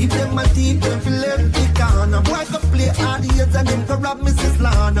 If them a team, them feel left the corner. Why go play hard years and them go rob Mrs.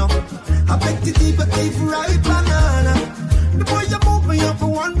 Lana? I beg the deep a thief right banana. The boy you move me up for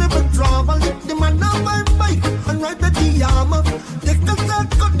one never drama. Lift the man up my bike and ride the armor. Take the start,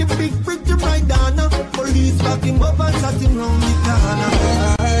 cut the big bridge to ride down. Police back him up and shot him round the corner.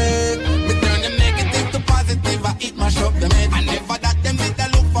 Me turn them negative to positive, I eat my shop them head. And never that them did I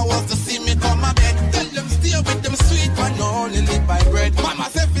look for was to see me come a bed. Tell them stay with them sweet but no only live by bread. Mama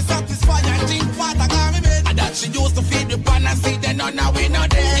self is satisfied and drink water got me bed. And that she used to feed the pan and see then now we not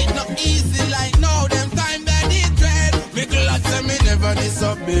dead. It's not easy like now, them time that it dread. Me glad say me never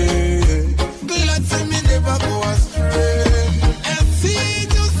disobey. Glad say me never go astray. And see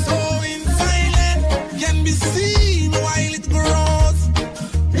you sowing silent can be seen while it grows.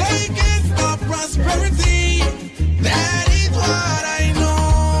 They can't stop prosperity. That is what I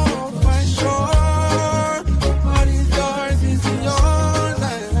know for sure. What is yours is yours. I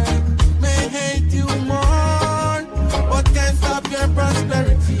may hate you more, but can't stop your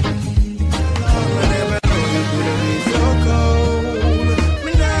prosperity.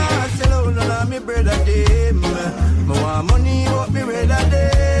 Me brother them, me want money but me rather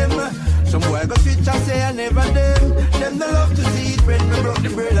them. Some boy go switch and say I never them. Them no love to see it when me broke the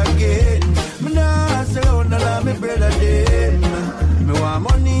bread again. Me nah sell out me brother them. Me want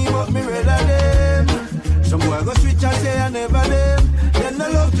money but me rather them. Some boy go switch and say I never them. Them no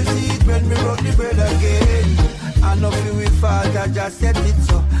love to see it when me broke the bread again. I know feel we fault, I just said it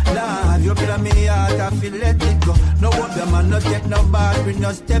so. Nah, you play me heart, I feel let it go. No one the man not get no bad, we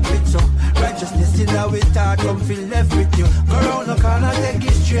no step it so. Righteousness in our thought, come feel left with you. Go round the corner, take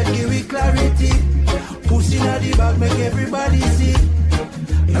it straight, give it clarity. Pussy in the bag, make everybody see.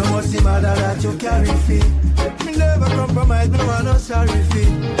 No must the matter that you carry feet. Me never compromise, no one no sorry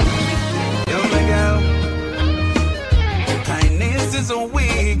feet. Yo, my girl, kindness is a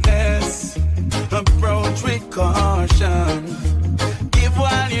weakness. Approach with caution. Give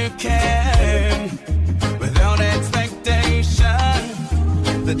while you can, without expectation.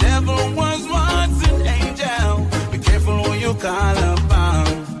 The devil was once an angel. Be careful who you call upon.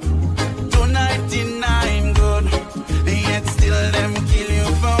 299 good, yet still them kill you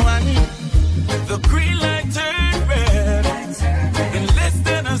for one. The green light turned red in less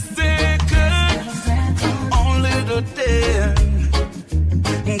than a second. Only the dead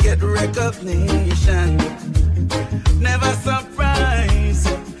get recognition. Never surprised.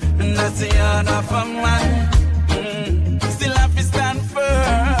 say you're not for man. Still have to stand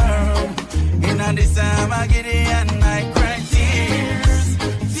firm. In this time I get it and I cry tears.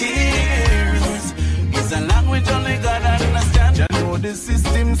 It's a language only God understand. You know the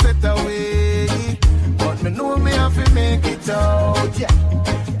system set away, but me know me have to make it out. Yeah,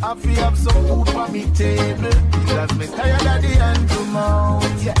 I have to have some food for me table, because me tired of the hand to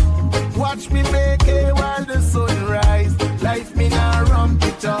mouth. Yeah, watch me make it while the sun rise. Life me now ramp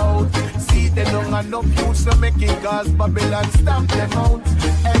it out. See they don't have no youths to make it, cause Babylon stamp them out.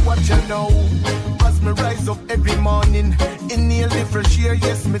 Hey, what you know? As me rise up every morning, inhale the fresh air,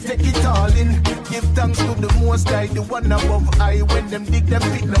 yes, me take it all in. Give thanks to the Most High, the one above I. When them dig them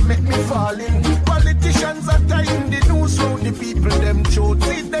pit, they make me fall in. Politicians are tying the news round the people, them chote.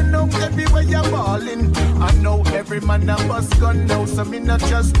 See them know everywhere you're balling. I know every man a bus gun now, so me not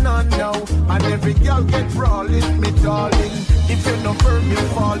just none now. And every girl get brawling, me darling. If you're not firm, you're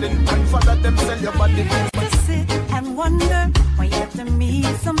falling. And follow them, sell your body. To sit and wonder why after me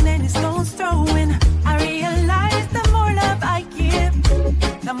so many stones throwing. I realize the more love I give,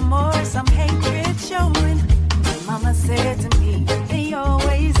 the more some hatred showing. Mama said to me, they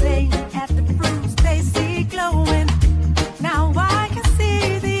always aim at the fruits they see glowing. Now I can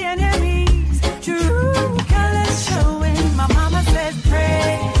see the enemy's true colors showing. My mama said,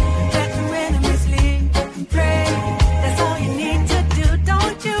 pray that your enemies leave. Pray, that's all you need to do.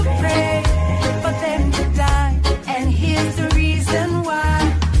 Don't you pray for them to die. And here's the reason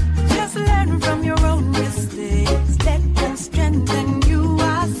why. Just learn from your own mistakes. Let them strengthen you,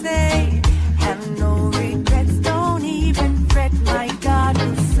 I say. Have no regrets, don't even fret. My God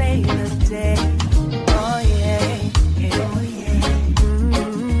will save the day. Oh yeah, oh yeah.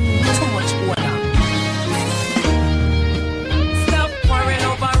 Too much water. Stop worrying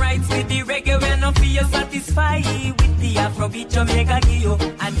over rights with the reggae when no feel satisfied with the Afrobeat Jamaica give you.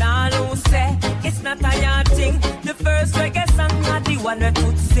 And all who say it's not a yard thing. The first reggae song are the one we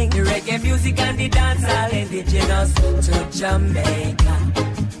could sing. The reggae music and the dance all indigenous to Jamaica.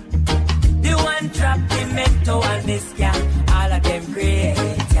 The one drop the mento and this guy, all of them great.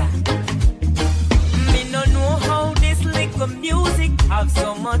 Me no know how this little music have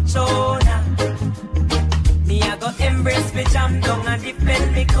so much honor. Me I go embrace me jam down and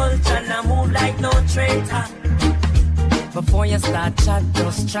defend me culture and I move like no traitor. Before you start chat,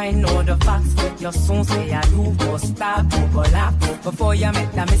 just try know the facts. You soon say I do go stop, go laugh. Before you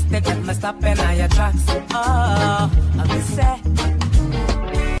make the mistake, let me stop in all your tracks. Oh, I will say.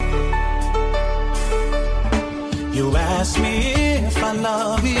 You ask me if I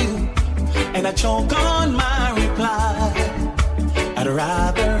love you, and I choke on my reply. I'd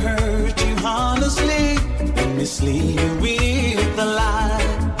rather hurt you honestly than mislead you with a lie.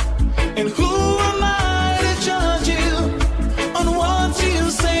 And who am I to judge you on what you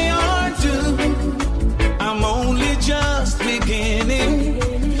say or do? I'm only just beginning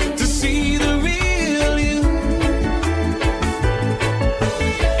to see the real you.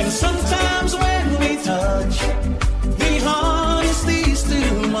 And sometimes when we touch, the honesty's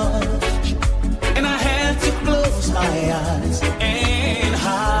too much, and I had to close my eyes and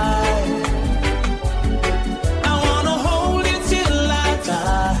hide. I wanna hold you till I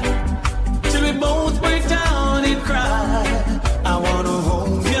die, till we both break down and cry. I wanna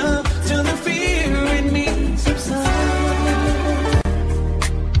hold you till the fear in me subsides.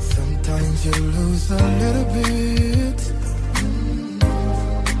 Sometimes you lose a little bit,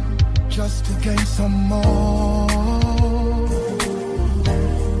 just to gain some more.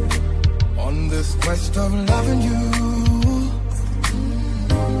 On this quest of loving you,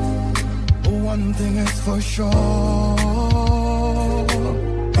 one thing is for sure,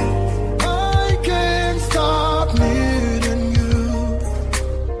 I can't stop needing you.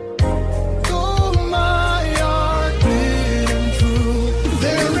 Though my heart beating true,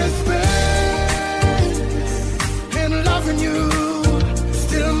 there is pain in loving you,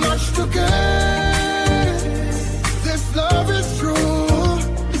 still much to gain. This love is true,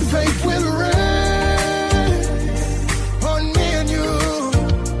 faith will reign on me and you,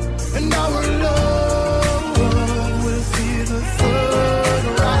 and our love will see the sun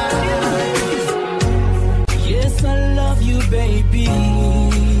rise. Yes, I love you, baby.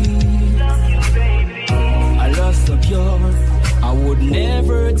 I love so pure, I would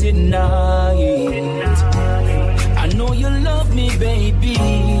never deny it. I know you love me, baby.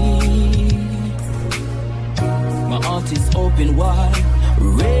 My heart is open wide,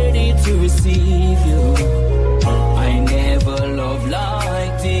 ready to receive you. I never loved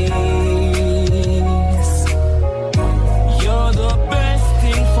like this. You're the best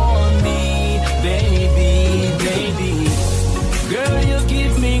thing for me, baby, baby. Girl, you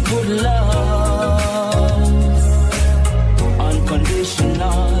give me we could love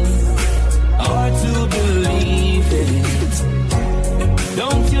unconditional, or to believe it.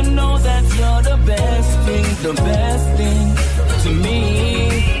 Don't you know that you're the best thing to me?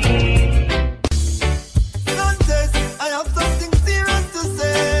 Contest, I have something serious to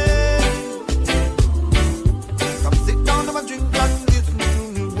say. Come sit down and drink and listen to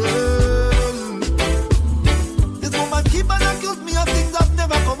me well. This woman keep on accuse me of things I've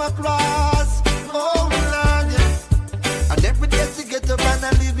never come across. Oh Lord, yes. And every day she get up and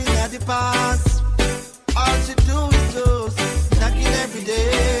I live in the past. All she do is just knocking every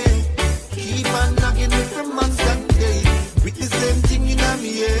day. Keep on knocking every month and day. With the same thing in my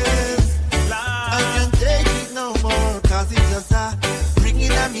ears. I can't take it no more, cause it's just a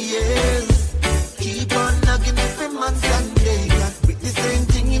ringing at me ears. Keep on knocking every month and day. With the same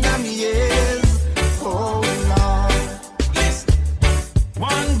thing in my ears. Oh Lord. Listen.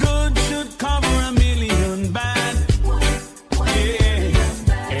 One good should cover a million bad. Yeah.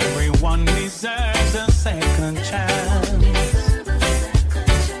 Everyone deserves a second chance.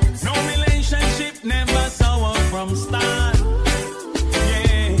 No relationship never sour from start.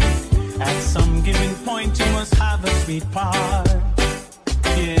 Yeah. At some given point you must have a sweet part.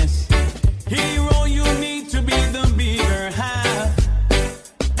 Yes. Hero, you need to be the bigger half.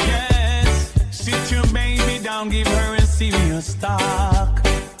 Yes. Sit your baby down, give her a serious talk.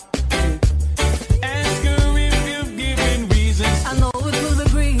 Ask her if you've given reasons. I know it will be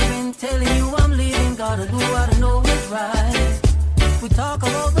grieving, telling you I'm leaving. Gotta do what I know is right. We talk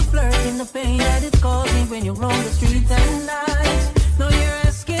about the flirting, the pain that it's causing when you roam the streets at night. No, you're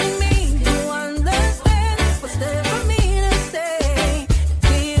asking me to understand what's there for me to stay.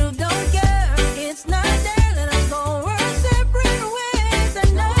 You don't care, it's not there. Let us go our separate ways.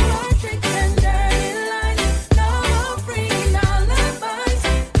 And no more tricks and dirty lines. No more freaking alibis.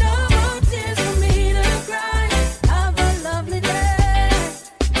 No more tears for me to cry. Have a lovely day.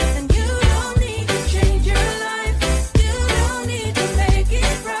 And you don't need to change your life. You don't need to make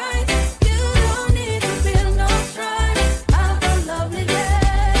it right. You don't need to feel no strife. Have a lovely day.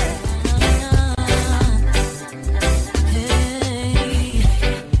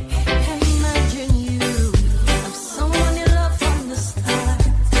 Hey, imagine you have someone you love from the start.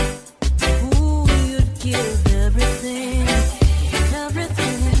 Ooh, you'd give everything,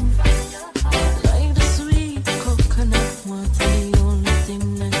 everything. Like the sweet coconut water, the only thing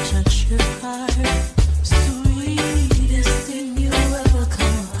that touch your heart. Sweetest thing you ever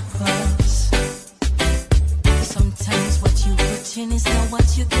come across. Sometimes what you put in is not what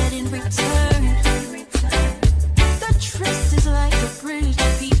you get in return. The trust is like a bridge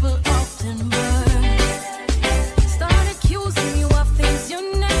people often burn. Start accusing you of things you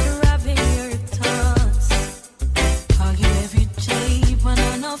never have in your thoughts. Call you every day, but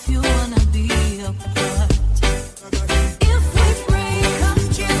none of you wanna be apart. If we break up,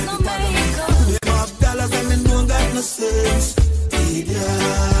 there's no makeup. Them have dollars and they don't got no sense.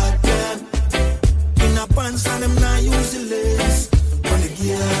 Idiot, them. In a pants and them not use the lace. On the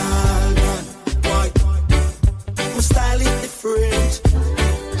girl, man. Why? My style is different.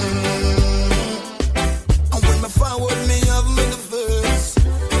 And when me forward, me have me the verse.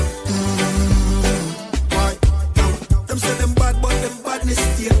 Why? Them say them bad, but them badness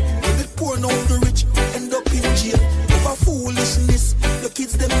still. If it poor now the rich end up in jail. Over foolishness, the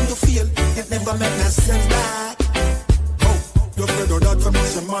kids them to feel. It never make no sense that. Oh, you afraid of that when you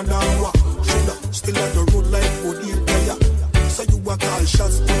say man and what? Shoulda still at the road like Odie player. So you a call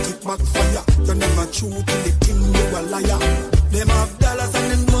shots, put it back fire. You never true to the thing, you a liar. Them have dollars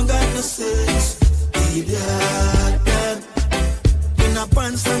and them don't got no sense. Idiot, them. In a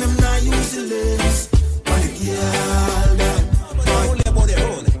pants and them not use the lens. On the girl, them.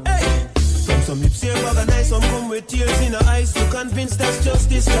 From some hips here, organize, some come with tears in the eyes to convince that's just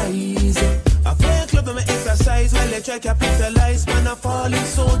disguise. I play a club and I exercise while they try to capitalize. Man, a falling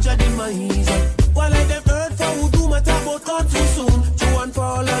soldier demise. While I them heard for who do my talk about gone too soon. True and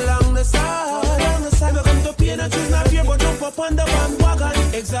fall along the side. We come to pain and choose not fear, but jump up on the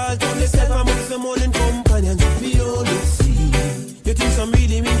bandwagon. Exalt on yourself amongst the morning companions. We all look see. You think some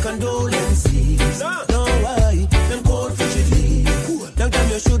really mean condolences? No, why? Them cold frigidly. Long time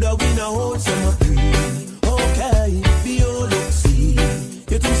you shoulda win a whole summer free. Okay, be all look see.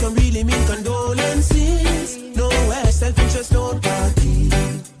 You think some really mean condolences? No way, self-interest don't party.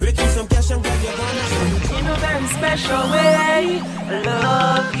 Breaking some cash and grab your gun. In a very special way, I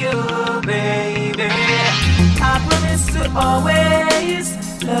love you, baby. I promise to always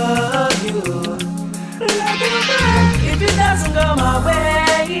love you. Love you, girl. If it doesn't go my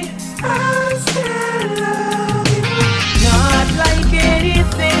way, I still love you. Not like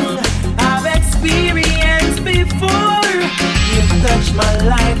anything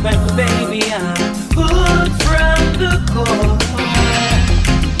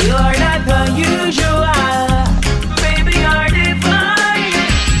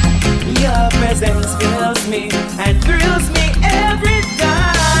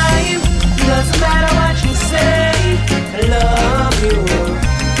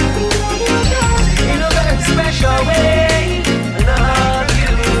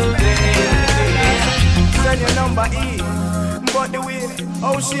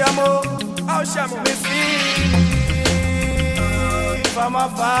How she a move? How she a move? Me see from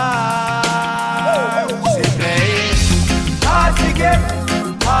afar. She play hard to get,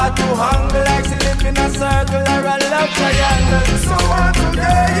 hard to hang, like she live in a circle or a love triangle. So on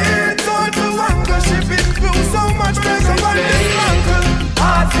today, it's all to angle. She been through so much, make her want this uncle.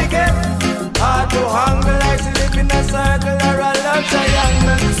 Hard to get, hard to hang, like she live in a circle or a love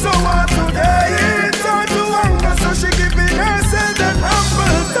triangle. So on today, it's all to angle. So she giving herself that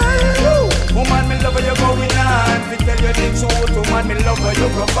humble time. Woman, me love how you going on. Fi tell you the truth, woman, me love how you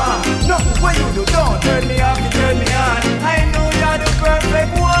go on. Nothing what you do, don't turn me off, you turn me on. I know you're the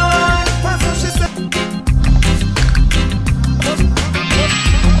perfect one. That's what she said.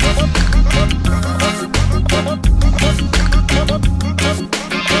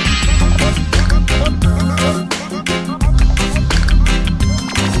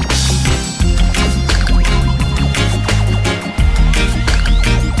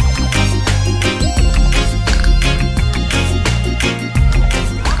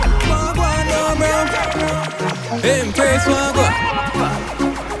 Embrace one go.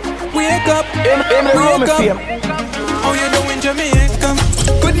 Wake up, wake up. How you doing, Jamaica?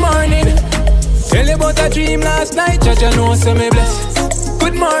 Good morning. Tell you about a dream last night. Judge, I know so me bless.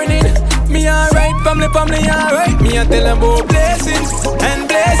 Good morning. Me alright, family alright. Me a tell them about blessings and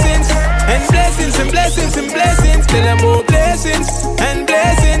blessings and blessings and blessings and blessings. Tell them about blessings and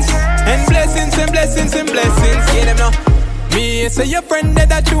blessings and blessings and blessings and blessings. Yeah, them know. Me say your friend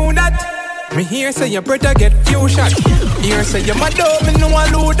that I do that. Me here say your brother get few shot. Here say your mother, me know I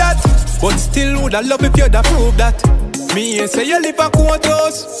know that. But still would I love if you'd prove that. Me here say you live a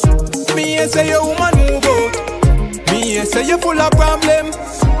quarters. Me here say your woman move out. Me here say you full of problem.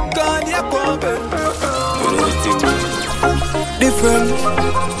 God, you problem. Different.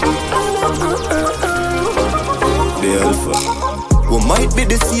 The alpha. We might be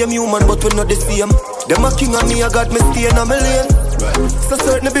the same human, but we're not the same. Them a king of me, I got me staying on my lane. So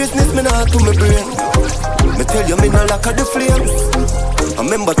certain business me not to my brain. Me tell you me no lack of the flames. A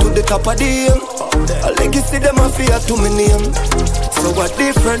member to the top of the game. A legacy them a fear to my name. So at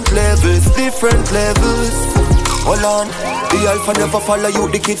different levels, different levels. Hold on, the alpha never follow you,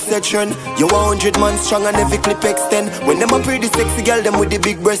 the kids section. You 100 man strong and every clip extend. When them a pretty sexy girl, them with the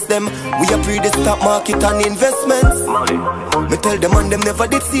big breast them. We a pretty stock market and investments. Me tell them and them never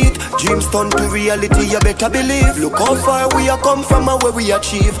did see it. Dreams turn to reality, you better believe. Look how far we a come from and where we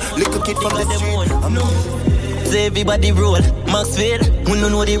achieve. Little kid from the street. Everybody roll, Maxwell. We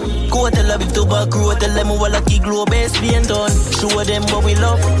don't know the go tell them to back road. Tell them we lucky glow best being done. Show them what we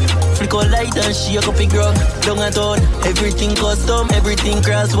love. Flick a light and shake up a grog. Down and down, everything custom, everything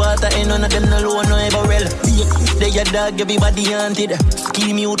cross water. Ain't none of them alone, no ever well. They a dog, everybody haunted.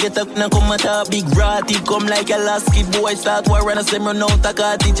 Scheme you get up and come at a big ratty. Come like a last kid boy, start war and a same run out a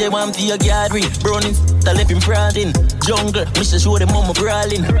car. DJ want to your gallery. Browning, the left him prating. Jungle, Mr. show them mama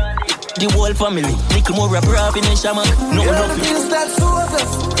brawling. The whole family, little more rap in a shaman. No love. Things that sober,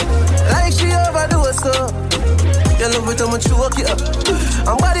 like she overdose so. You love it how much you walk it up.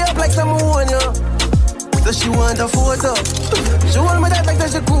 And body up like someone, yo. So she want a photo. She want me that like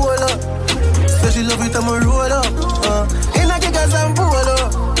that she cool up. So she love it how much roll up. In a kickers and pull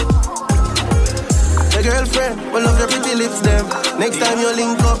up. Your girlfriend, will love your pretty lips them. Next time you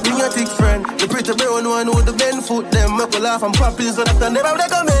link up, bring your thick friend. The pretty brown one with the bend foot them. Make a laugh and pop in so that I never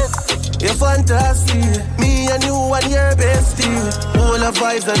recommend. You're fantastic, me and you and your bestie. All the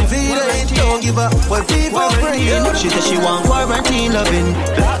vibes and feelings, don't give up what people bring. She said she want quarantine loving.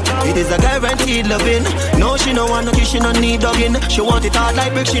 It is a guaranteed loving. No, she no want no kiss, she no need dogging. She want it hard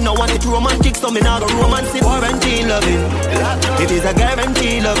like brick, she no want it romantic. So me not go romantic. Quarantine loving. It is a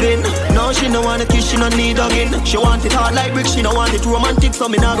guaranteed loving. No, she no want no kiss, she no need dogging. She want it hard like brick, she no want it romantic. So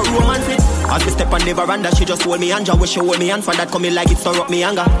me not go romantic. As we step on the veranda, she just hold me hand. When she hold me hand, for that coming like it stir up me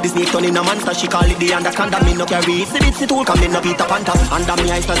anger. This snake turn in a monster, she call it the anaconda. Me no carry it, see bitsy tool, come in no Peter Panther. Under me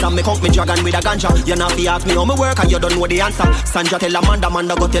eyes and me conk me dragon with a ganja. You not fi ask me how me work and you don't know the answer. Sandra tell Amanda,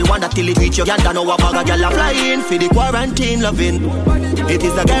 Amanda go tell Wanda till it reach your yanda. Now a bag of gyal a flying for the quarantine loving. It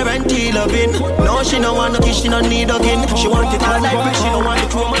is a guarantee loving. No, she no want no kiss, she no need again. She want it all like brick, she no want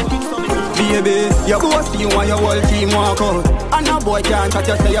it romantic. Baby, you boast you and your whole team walk out. And no boy can't touch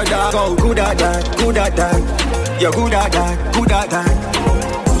you, say your dog out. Good at that, good at that. You're good at that, good at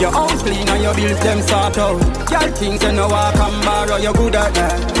that. Your house clean and your bills them sort out. Y'all things you know I can borrow. You're good at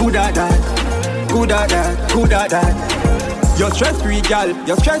that, good at that. Good at that, good at that. You're stress free, girl,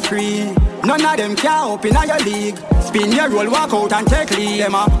 you're stress free. None of them can up in your league. Spin your roll, walk out and take lead.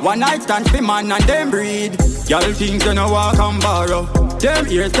 Them a one night stand for man and them breed. Y'all things you know I can borrow. Them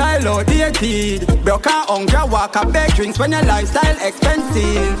hairstyle outdated. Broke a hunger, walk a beg drinks when your lifestyle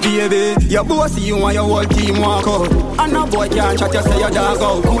expensive. Baby, your boss see you and your whole team walk out. And no boy can't chat you say your dog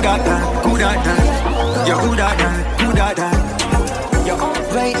out. Good at that, good at that. You're good at that, good at that.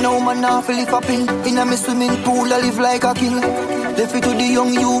 Right now, man, I feel it popping. In a me swimming pool, I live like a king. Left it to the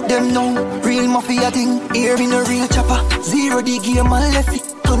young youth, them now. Real mafia thing. Here in a real chopper. Zero the game, man, left it.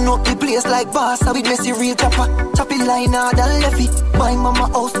 Turn up the place like boss, with messy real chopper. Choppy line hard and left it. Buy mama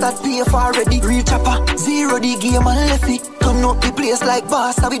house that pay for already. Real chopper. Zero the game, man, left it. Turn up the place like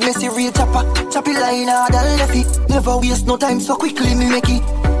boss, with messy real chopper. Choppy line hard and left it. Never waste no time, so quickly me make it.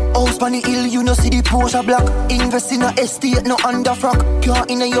 House on the hill, you know see the Porsche block. Invest in a estate, no under frock. Car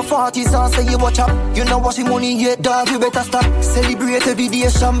in your 40s and say you watch up. You know what's the money yet, dog, you better stop. Celebrate every day,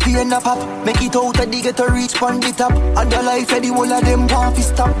 champagne a pop. Make it out of the ghetto, reach on the top. And the life of the whole of them want to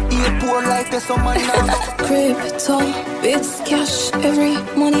stop. Eat poor life, there's some money now. Crypto, bits, cash, every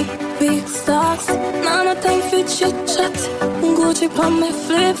money, big stocks. Now no time for chit chat. Gucci on my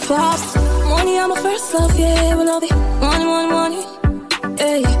flip flops. Money, I'm a first love, yeah, we love it. Money, money, money.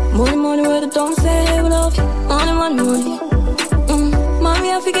 Hey, money, money, where the don't say we love you. Money, money, money.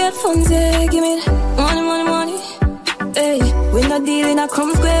 Mommy, I forget funds, yeah, give me that. Money, money, money. Hey, we not dealing, I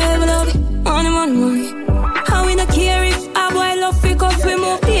come square, we love you. Money, money, money. How we not care if a boy love free cause we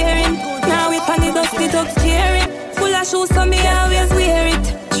move hearing. Now we pan it up, it up, scary. Full of shoes, so me always wear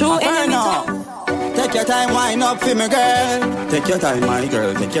it. True enemy talk. Take your time, wind up for me, girl. Take your time, my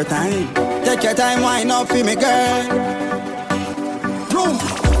girl, take your time. Take your time, wind up for me, girl.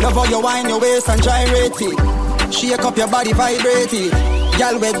 Love how you wind your waist and gyrate it. Shake up your body, vibrate it.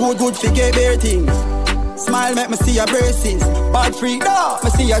 Girl, we good for gay bear things. Smile, make me see your braces. Bad freak, no, me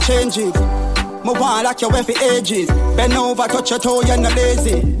see your changes. Me want like your way for ages. Bend over, touch your toe, you're not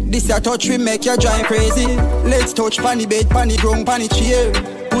lazy. This your touch will make you drive crazy. Let's touch panny bed, panny ground, panny chair.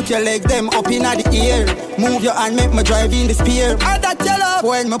 Put your legs them up in the air. Move your hand, make me drive in the spear. And that your love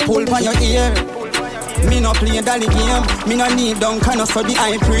when me pull on your ear. Me no play dolly game. Me no need down kind of so the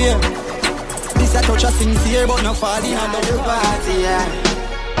I pray. This a touch a sincere but no fall in on the party, yeah.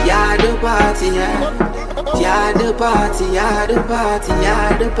 Yeah, the party, yeah. Yeah, the party, yeah, the party,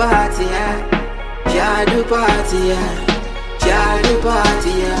 yeah, the party, yeah. Yeah, the party, yeah. Yeah, the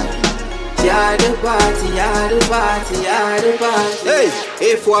party, yeah. Yeah, the party, yeah, the party, yeah, the party. Hey,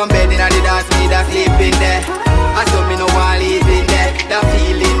 if one bed in the dance, me that sleep in there. I saw me no one live in there. That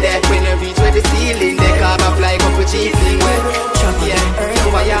feeling there when you reach where the ceiling there. Cause I fly up with cheating where. Yeah,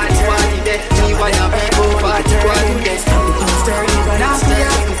 so I had to party there. Me why I'm people party there. Now see ya,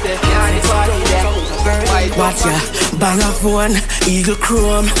 yeah, the party there. Watch ya, bang a phone, eagle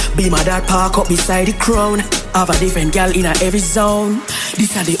chrome. Be my dad park up beside the crown. Have a different gal in a every zone.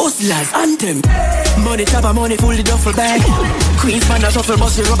 These are the hustlers anthem. Money top of money full the duffel bag. Queens man a shuffle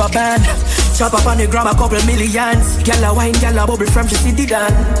bust the rubber band. Chop up on the gram a couple millions. Gal a wine, gal a bubble from she city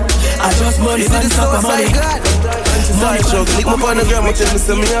dan. I just money on top of money. Money truck, lick me on the gram and tell me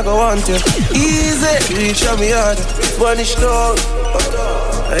say me I go want you. Easy, reach out me hard, Spanish dog.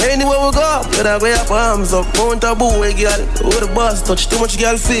 Anywhere we go, better go up arms up. Mount a boy, girl, with the boss touch. Too much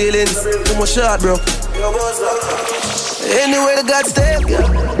girl feelings, too much shot, bro. Anywhere the God step, girl,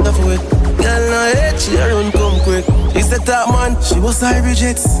 enough of it. Girl, no hate, she run come quick. She's the top man, she was high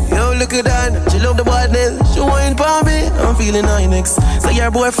rejects. Yo, look at that, she love the badness. She wine for me, I'm feeling high next. Say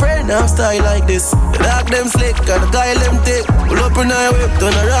your boyfriend, I'm style like this. The dog them slick, and the guy them thick. Pull up in her whip,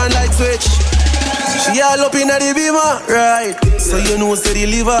 turn around like switch. She all up in the beamer, right? So you know say the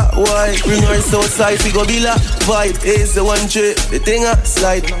liver, why? Bring her outside, we go be la vibe. Ace the one trip, the thing a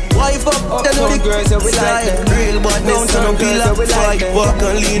slide. Wife up, then the girls that we like them. Real badness, so no be la fight. Walk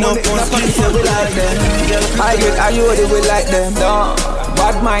and lean up on street, so we like them. I get IOD, we like them.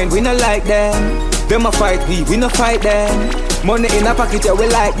 Bad mind, we not like them. Them a fight, we not fight them. Money in a pocket, yeah, we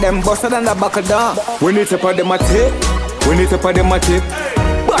like them. Buster than the buckle down. We need to put them a tip. We need to put them a tip.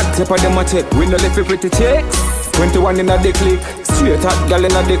 Bad tip of them a tip. We no left for pretty chicks. 21 in a the click. Straight hot gal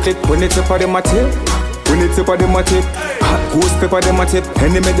in a the click. We need to put them a tip. We need to put them a tip. Hot goose pepper them a tip.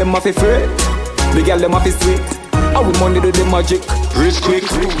 Enemy them a fi fret. The gal them a fi sweet. How we money do the magic. Rich quick.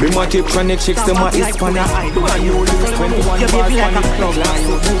 Them a tip chronic chicks. Them a Hispanic. Brand new lyrics. 21 bars on the club.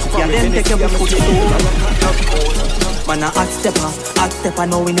 Yeah, then take your foot to man a hot stepper,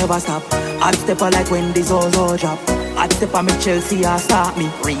 no we never stop. Hot stepper like when the Zozo drop. Hot stepper make Chelsea a start me.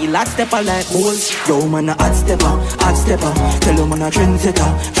 Real hot stepper like bulls. Yo man a hot stepper. Tell them man a trendsetter.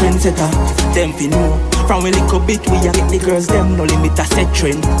 Them fi know. From we little bit we a get the girls them no limit a set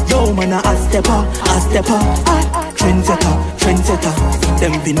trend. Yo man a hot stepper. Trendsetter.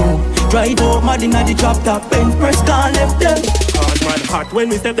 Them fi know. Drive out mad inna the drop top. Bench press can't left them. Man hot when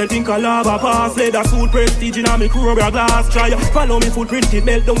we step, they think I lava pass. Leather suit, prestige in a me Cobra glass. Try follow me footprint, it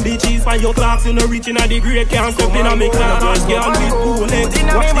melt down the cheese. Find your clocks, you know reaching at the grade. Can't step in a me class. Can't be bullet.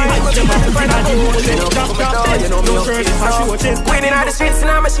 Watch the heights, them up in a the bullet. Drop dead, no shirt, it's a show chest. Winning out the streets,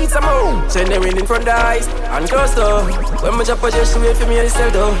 now my sheets are more. Send them in front of the eyes and close door. When my chopper just wait for me to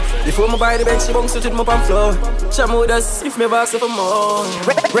sell though. Before my buy the bench, she bounce to my pump floor. Shamu does if me box for more.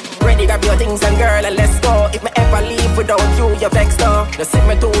 Ready, grab your things and girl and let's go. If me ever leave without you, you're vexed though. You sit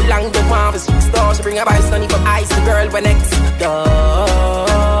me too long, the one was store. She bring a bice, don't even ice the girl when next door.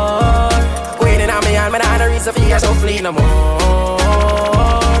 Queen in me and me not a reason for you, so flee no more.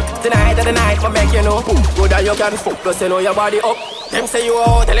 Tonight of the night, I make you know. Good that you can fuck, plus you know your body up. Them say you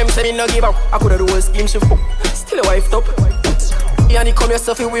out, tell them say me no give up. I coulda do a scheme, she fuck. Still a wife top. And you come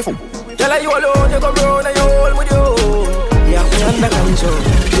yourself in with. Girl, like you alone, you come round and you hold with you. Yeah, me under control.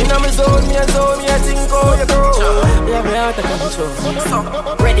 Inna me zone, me a think how you grow. Yeah, me out of control. So,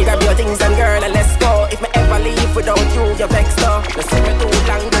 ready, grab your things and girl and let's go. If me ever leave without you, you're vexed though. You see me too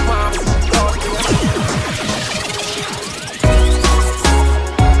long, the palm.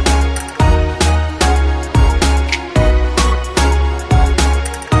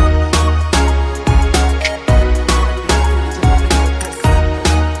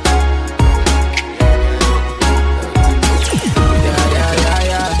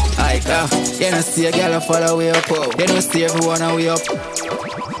 You don't see a girl follow way up. You don't see everyone way up.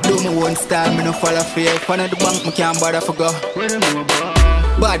 Do me one style, me no follow fear. Fun of the bank, me can't bother for go.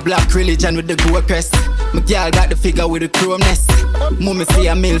 Bad black religion with the gold crest. My girl got the figure with the chrome nest. Mummy see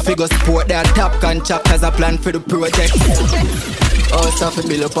a male figure support that top contract as a plan for the project. Oh, stuff it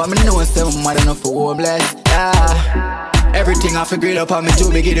build up on me know say I'm mad enough for homeless. Yeah. Everything I figure up on me too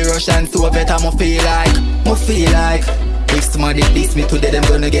big in the rush and so better I feel like. If somebody diss me today, them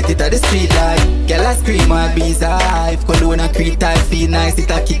gonna get it at the street light. Girl I scream my bees hive. Cologne and creep type, feel nice,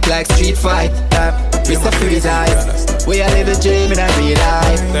 it a kick like street fight. It's a freeze eyes. We a live a dream in a real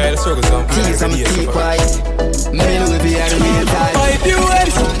life. Tease and keep quiet. Middle will be a real time. 5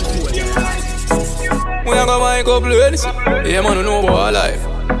 US. We a go buy couple words. Yeah man, know about our life.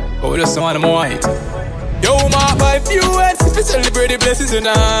 But we just want them white. Yo ma 5 US. If you celebrate the blessings in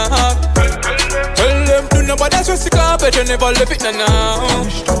our heart. Tell them do nobody trust the carpet, you never left it now.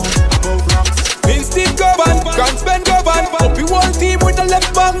 Instinct go on, can't spend go on. Hope you one team with the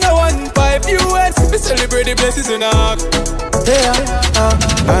left back now on 5 US, we celebrate the blessings in our.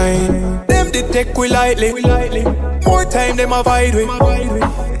 Them they take we lightly. More time them avoid we.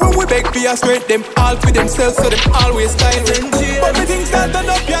 When we beg for your strength, them all for themselves, so them always style we. But the things that turn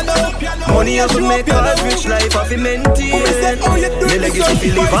up, you know. Money have to make us rich, life have to maintain. Me legacy fi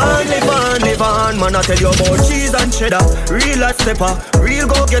live on. Man I tell you about cheese and cheddar. Real as stepper, real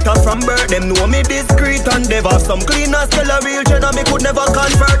go getter from birth. Them know me discreet and never. Some clean as tell a real cheddar, me could never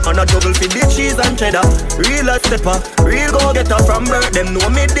convert. Man I double fi the cheese and cheddar. Real as stepper, real go getter from birth. Them know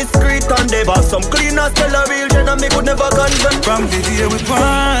me discreet and never. Some clean as tell a real cheddar, me could never convert. From the day we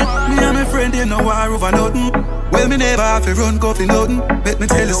born, me and my friend they no war over nothing. Well me never have to run go for nothing. Bet me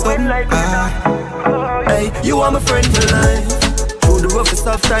tell you something. Hey, you are my friend for life. Through the roughest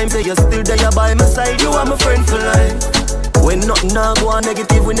of times, you're still there by my side. You are my friend for life. When nothing now go on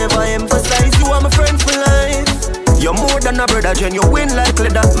negative, we never emphasize. You are my friend for life. You're more than a brother, Jen. You win like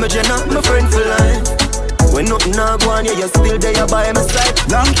leather, my Jenna, my friend for life. When nothing now go on, you're still there by my side.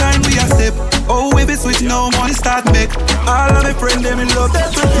 Long time we a step. Oh, we be switch now, money start make. All of my friends, them in love,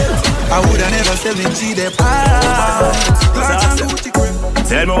 that's a debt. I woulda never sell me G-Dep.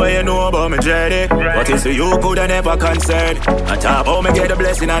 Tell me what you know about me journey. What is you coulda never concern. On top how me get the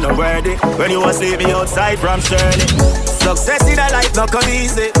blessing and no worthy. When you was leaving outside from Shirley. Success in a life not come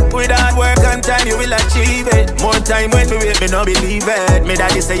easy. With hard work and time you will achieve it. More time when me wait me no believe it. Me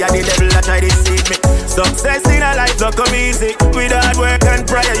daddy say I the devil I try to deceive me. Success in a life not come easy. With hard work and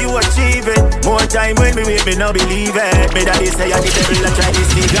prayer you achieve it. More time when me wait me no believe it. Me daddy say I the devil I try to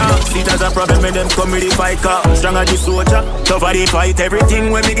deceive me. See it as a problem when them come with the fight car. Strong as the soldier, tough as the fight.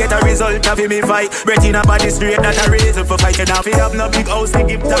 Everything when me get a result of me fight. Breath in a body straight that a reason for fighting. Now we have no big house to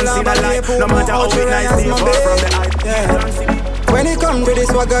give thanks in a life. No matter how we nice they far from the hype. When it come to this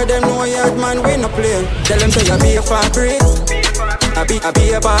swagger, them know yard man we no play. Tell them say I be a fabric, I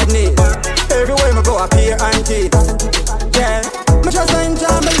be a bad need. Everywhere me go I be and teeth. Yeah, me just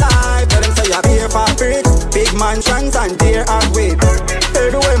enjoy my life. Tell them say I be a fabric, big mansions and deer and weed.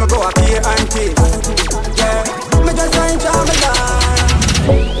 Everywhere me go I be and teeth. Yeah, me just enjoy my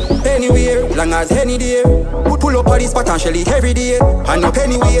life. Anywhere, long as any day. Pull up on this potentially every day. And no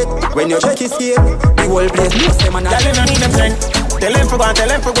penny weight. When you check his skate, the whole place knows them and I don't need them strength. Tell them for one, tell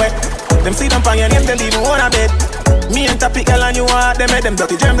them for wet. Them see them on your name, they leave you on a bed. Me and topic, girl, and you are them. Make them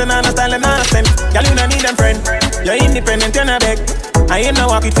dirty germs, and understand them nonsense. Girl, you don't need them friend. You're independent, you're not beg. I ain't no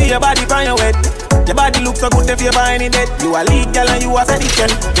walk it for your body, find your wet. Your body looks so good if you're buying it dead. You a lead, girl, and you a sedition.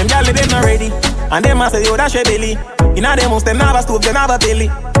 Them girl, they not ready. And them a say, yo, that's your belly. You know them most, them never stove, they never belly.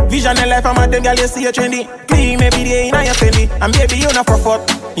 Vision and life, I'm at them, girl, you see you trendy. Clean every day, you know you're fendi. And baby, you not for fuck.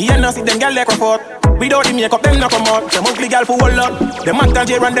 You not see them girl, they comfort. Without the makeup, them not come out. Them ugly girl for whole lot. Them man can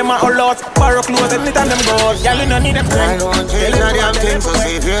jail and them are all out. Borrow clothes, anytime them go. Girl, you don't need them friends. I don't change no damn thing, so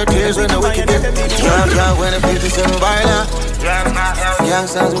save your tears when the wicked get. Drop when the 57 violent.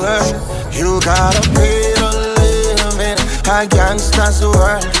 Gangsters world, you gotta pay to live in a gangster's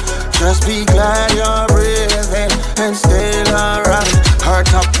world. Just be glad you're breathing and still around. Her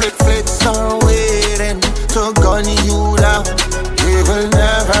top flicks are waiting to gun you down. We will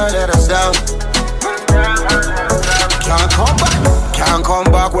never let us down. Can't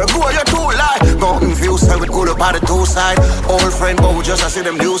come back, we're good, you're too light. Mountain view side, we good up on the two side. Old friend, but we just I see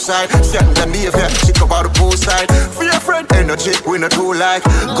them new side. Setting them near them, chick up on the pool side. Fear friend, energy, we not too like.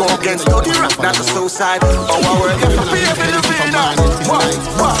 Go against dirty rap, not the suicide. Oh, I work, if you pay for the video.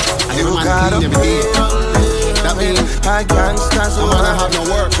 What? You gotta pay to live in a gangster's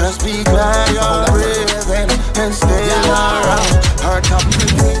world. Just be glad you're breathing and stay around. Her top.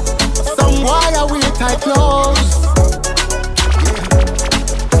 Some wire with tight clothes.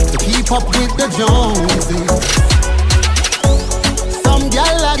 Keep up with the Joneses. Some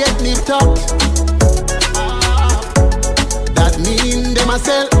gal a get nipped up. That mean them a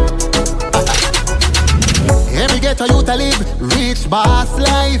sell. Every ghetto youth a live rich boss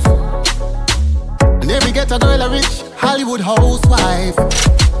life. And every ghetto girl a rich Hollywood housewife.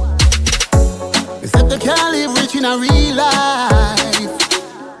 Except they can't live rich in a real life.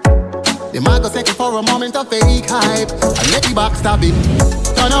 They might go second for a moment of fake hype and let the back stab him.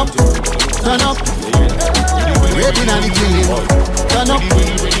 Turn up, raping and the killing. Turn up.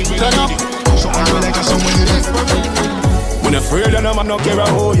 When I'm afraid of them, I'm not care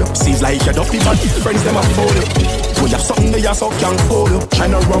about you. Seems like you're dopey, but friends them a fool you. When you have something that you so can't hold you.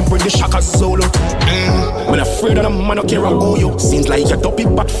 Tryna run with the shaka solo. When I'm afraid of them, I'm not care about you. Seems like you're dopey,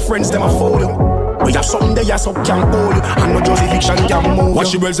 but friends them a fool you. We have something there, so can't hold you. And no Josie fiction can move.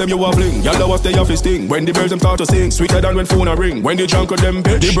 Watch the birds them you a fling. Y'all know they have his thing. When the birds them start to sing, sweeter than when phone a ring. When the drunk of them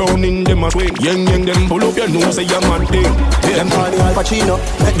pitch, the brown in them a swing. Yang them pull up your nose, say your man thing. Them call me Al Pacino.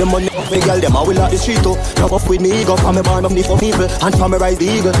 Make the money off the girl, them I will out the street too. Now off with me ego, from me born of the for people. And from me rise the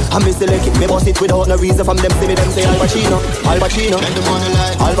eagle. And me select it, me bust it without no reason. From them see me, them say Al Pacino. Al Pacino.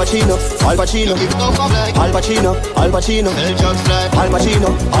 Al Pacino. Al Pacino. Al Pacino. Al Pacino. Al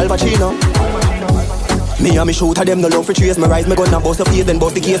Pacino. Al Pacino. Me and me shooter them no love for trace. Me rise me gun and bust your face, then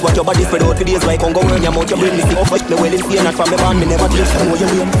bust the case. Watch your body spread out for days. Why can't go earn your mouth? You bring me see off. Me well in fear, not from me band. Me never taste, I know you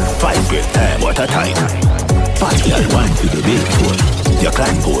lame. 5 great time, what a time. Fat girl wine for the big fool. You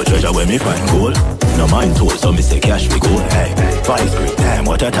climb for treasure when me find gold. No mind told, so me say cash we go. Hey, 5 great time,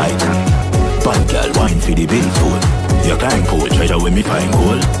 what a time. Fat girl wine for the big fool. You climb for treasure when me find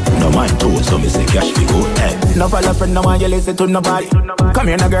gold. No mind told, so me say cash we go. Hey, no follow friend, no want you listen to nobody. Come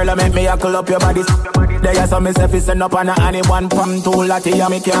here, no girl, I make me a call up your bodies. There you saw me say fi send up on anyone from too latty, and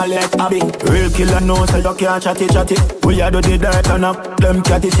me can't let hobby. Real killer knows so you can't chatty. We a do the dirt and up. Them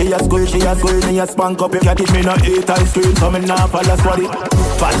catty, she a school, me a spank up. You catty, me no eat ice cream, so me nah follow squaddy.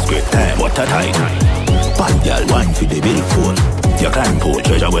 Fast great time, what a time. Fat girl wine for the big fool. You climb for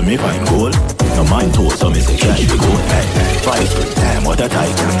treasure when me find gold. No mind told, so me say cash we go. Hey, 5 great time, what a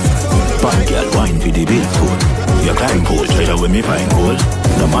time. Fat girl wine for the big fool. You climb for treasure when me find gold.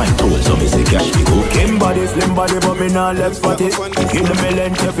 No mind told, so me say cash we go. Kim body, slim body, but me nah left spotty. Kill the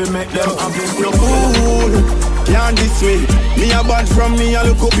million, if you make them happy. You fool, can't diss me. Me a bad from me, a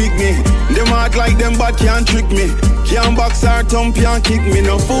look up big me. Them act like them bad can't trick me. Can't box or thump, can't kick me.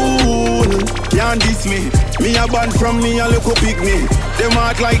 No fool, can't diss me. Me a bad from me, a look up big me. Them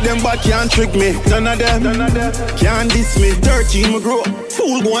act like them bad can't trick me. None of them can't diss me. 13 me grow.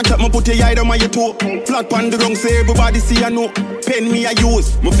 Fool go and tap me put your eye down on your toe. Flat pan the wrong say everybody see I know. Pen me I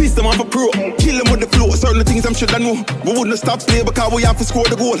use, my fist them off a pro. Kill them with the flow, certain things I'm should I know. We wouldn't stop play because we have to score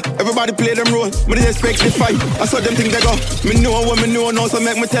the goal. Everybody play them role, but they expect the fight. I saw them think they go. Me know what me know now, so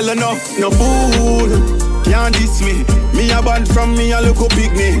make me tell her no. No fool, can't diss me. Me a bad from me, a look up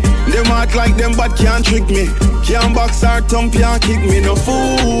big me. Them act like them bad can't trick me. Can't box or thump, can't kick me. No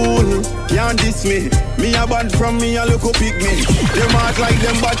fool, can't diss me. Me a bad from me, a look up big me. Them act like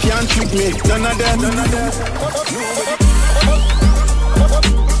them bad can't trick me. None of them.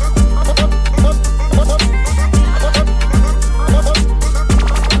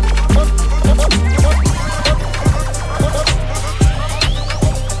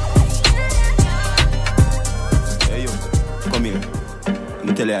 Let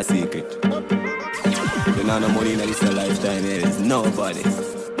me tell you a secret. You know no money in this lifetime, is nobody.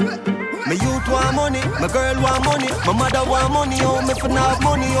 My youth want money, my girl want money, my mother want money, oh me for not have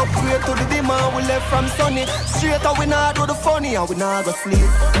money, upgrade to the demand, we left from sunny. Straight out we not do the funny, and we not go sleep.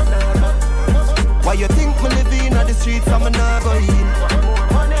 Why you think me living on the streets and me not go in?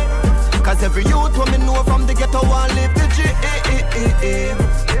 Cause every youth when me know from the ghetto want live the dream.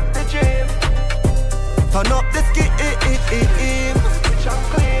 Turn up the scheme. Rich and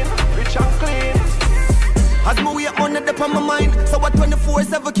clean, rich and clean. As me wait money up on my mind, so what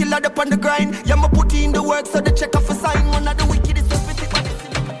 24/7 killer up on the grind. Yeah, me put in the work, so the check off a sign. One of the wickedest stuff with it.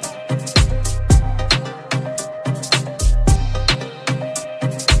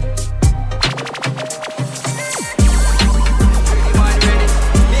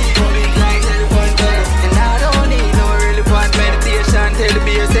 Tell the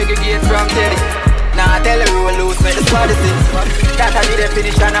beer segregate from Teddy. Nah, tell her we will lose, make the squad see. That I did the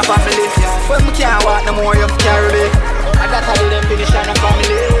finish on a family. When we can't walk no more, you have to carry me. And that I did the finish on a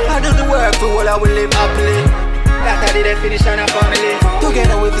family. I do the work for all I will live happily. That I did the finish on a family.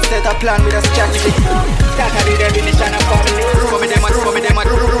 Together we will set a plan with a strategy. That I did the finish on a family. Rub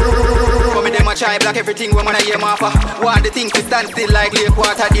me them a try block everything when I hear my offer. Want the things to stand still like lake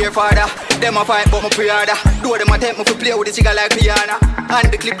water, dear father. Them a fight but my pre-order. Do them a tempt me to play with the jigger like piano. And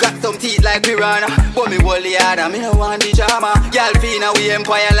the clip got some teeth like piranha. But me hold the harder, me no want the drama. Y'all fina we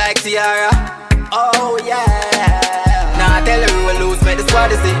empire like Ciara. Oh yeah. Nah, tell her we will lose, make the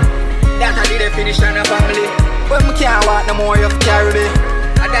squad see. That I did a finish on a family. When we can't walk no more, you have to carry me.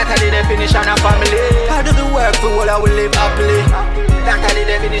 And that I did a finish on a family. I do the work for all I will live happily. That I did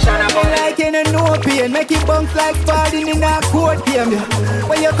a finish on a family. Like in a no pain, make it bounce like farting in a court game.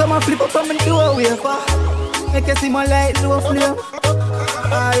 When you come and flip up from the doorway, make you see my light low flame.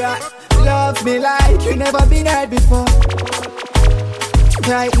 Alright, love me like you never been heard before.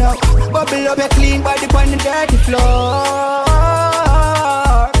 Right now, bubble up your clean body on the dirty floor.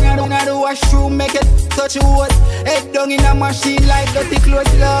 Now the washroom, make it touch your waist. Head down in a machine like dirty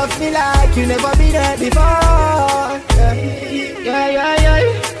clothes. Love me like you never been heard before. Yeah.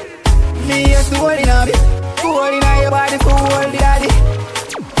 Me a soul in a me, soul in a your body, for all the daddy.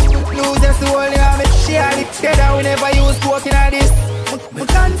 Lose the soul in a me, share it together. We never use walking at this. Me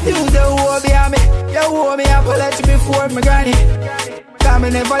confuse the whole behind me. You owe me apology before my granny. Cause me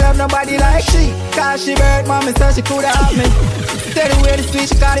never love nobody like she. Cause she bird mommy so she coulda have me. Tell the way the sweet,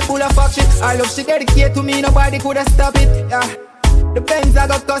 she call it full of fuck shit. I love she dedicate to me, nobody coulda stop it. Yeah. The Benz I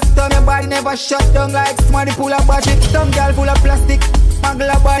got custom, your body never shut down like somebody full of budget. Some girl full of plastic, mangle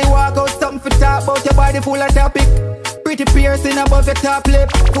her body, walk out something for talk about your body full of topic. Pretty piercing above your top lip,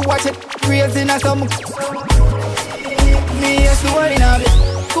 to watch it raising or some. Me a soul in a bit,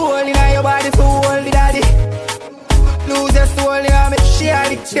 soul in a your body, for all the daddy. Lose your soul in a me, share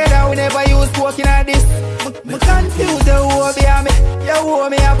it together, we never use walking at this. Me confuse the whole behind me, you owe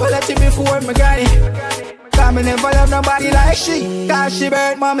me apology before my granny. Cause me never love nobody like she. Cause she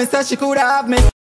bird mommy so she coulda have me.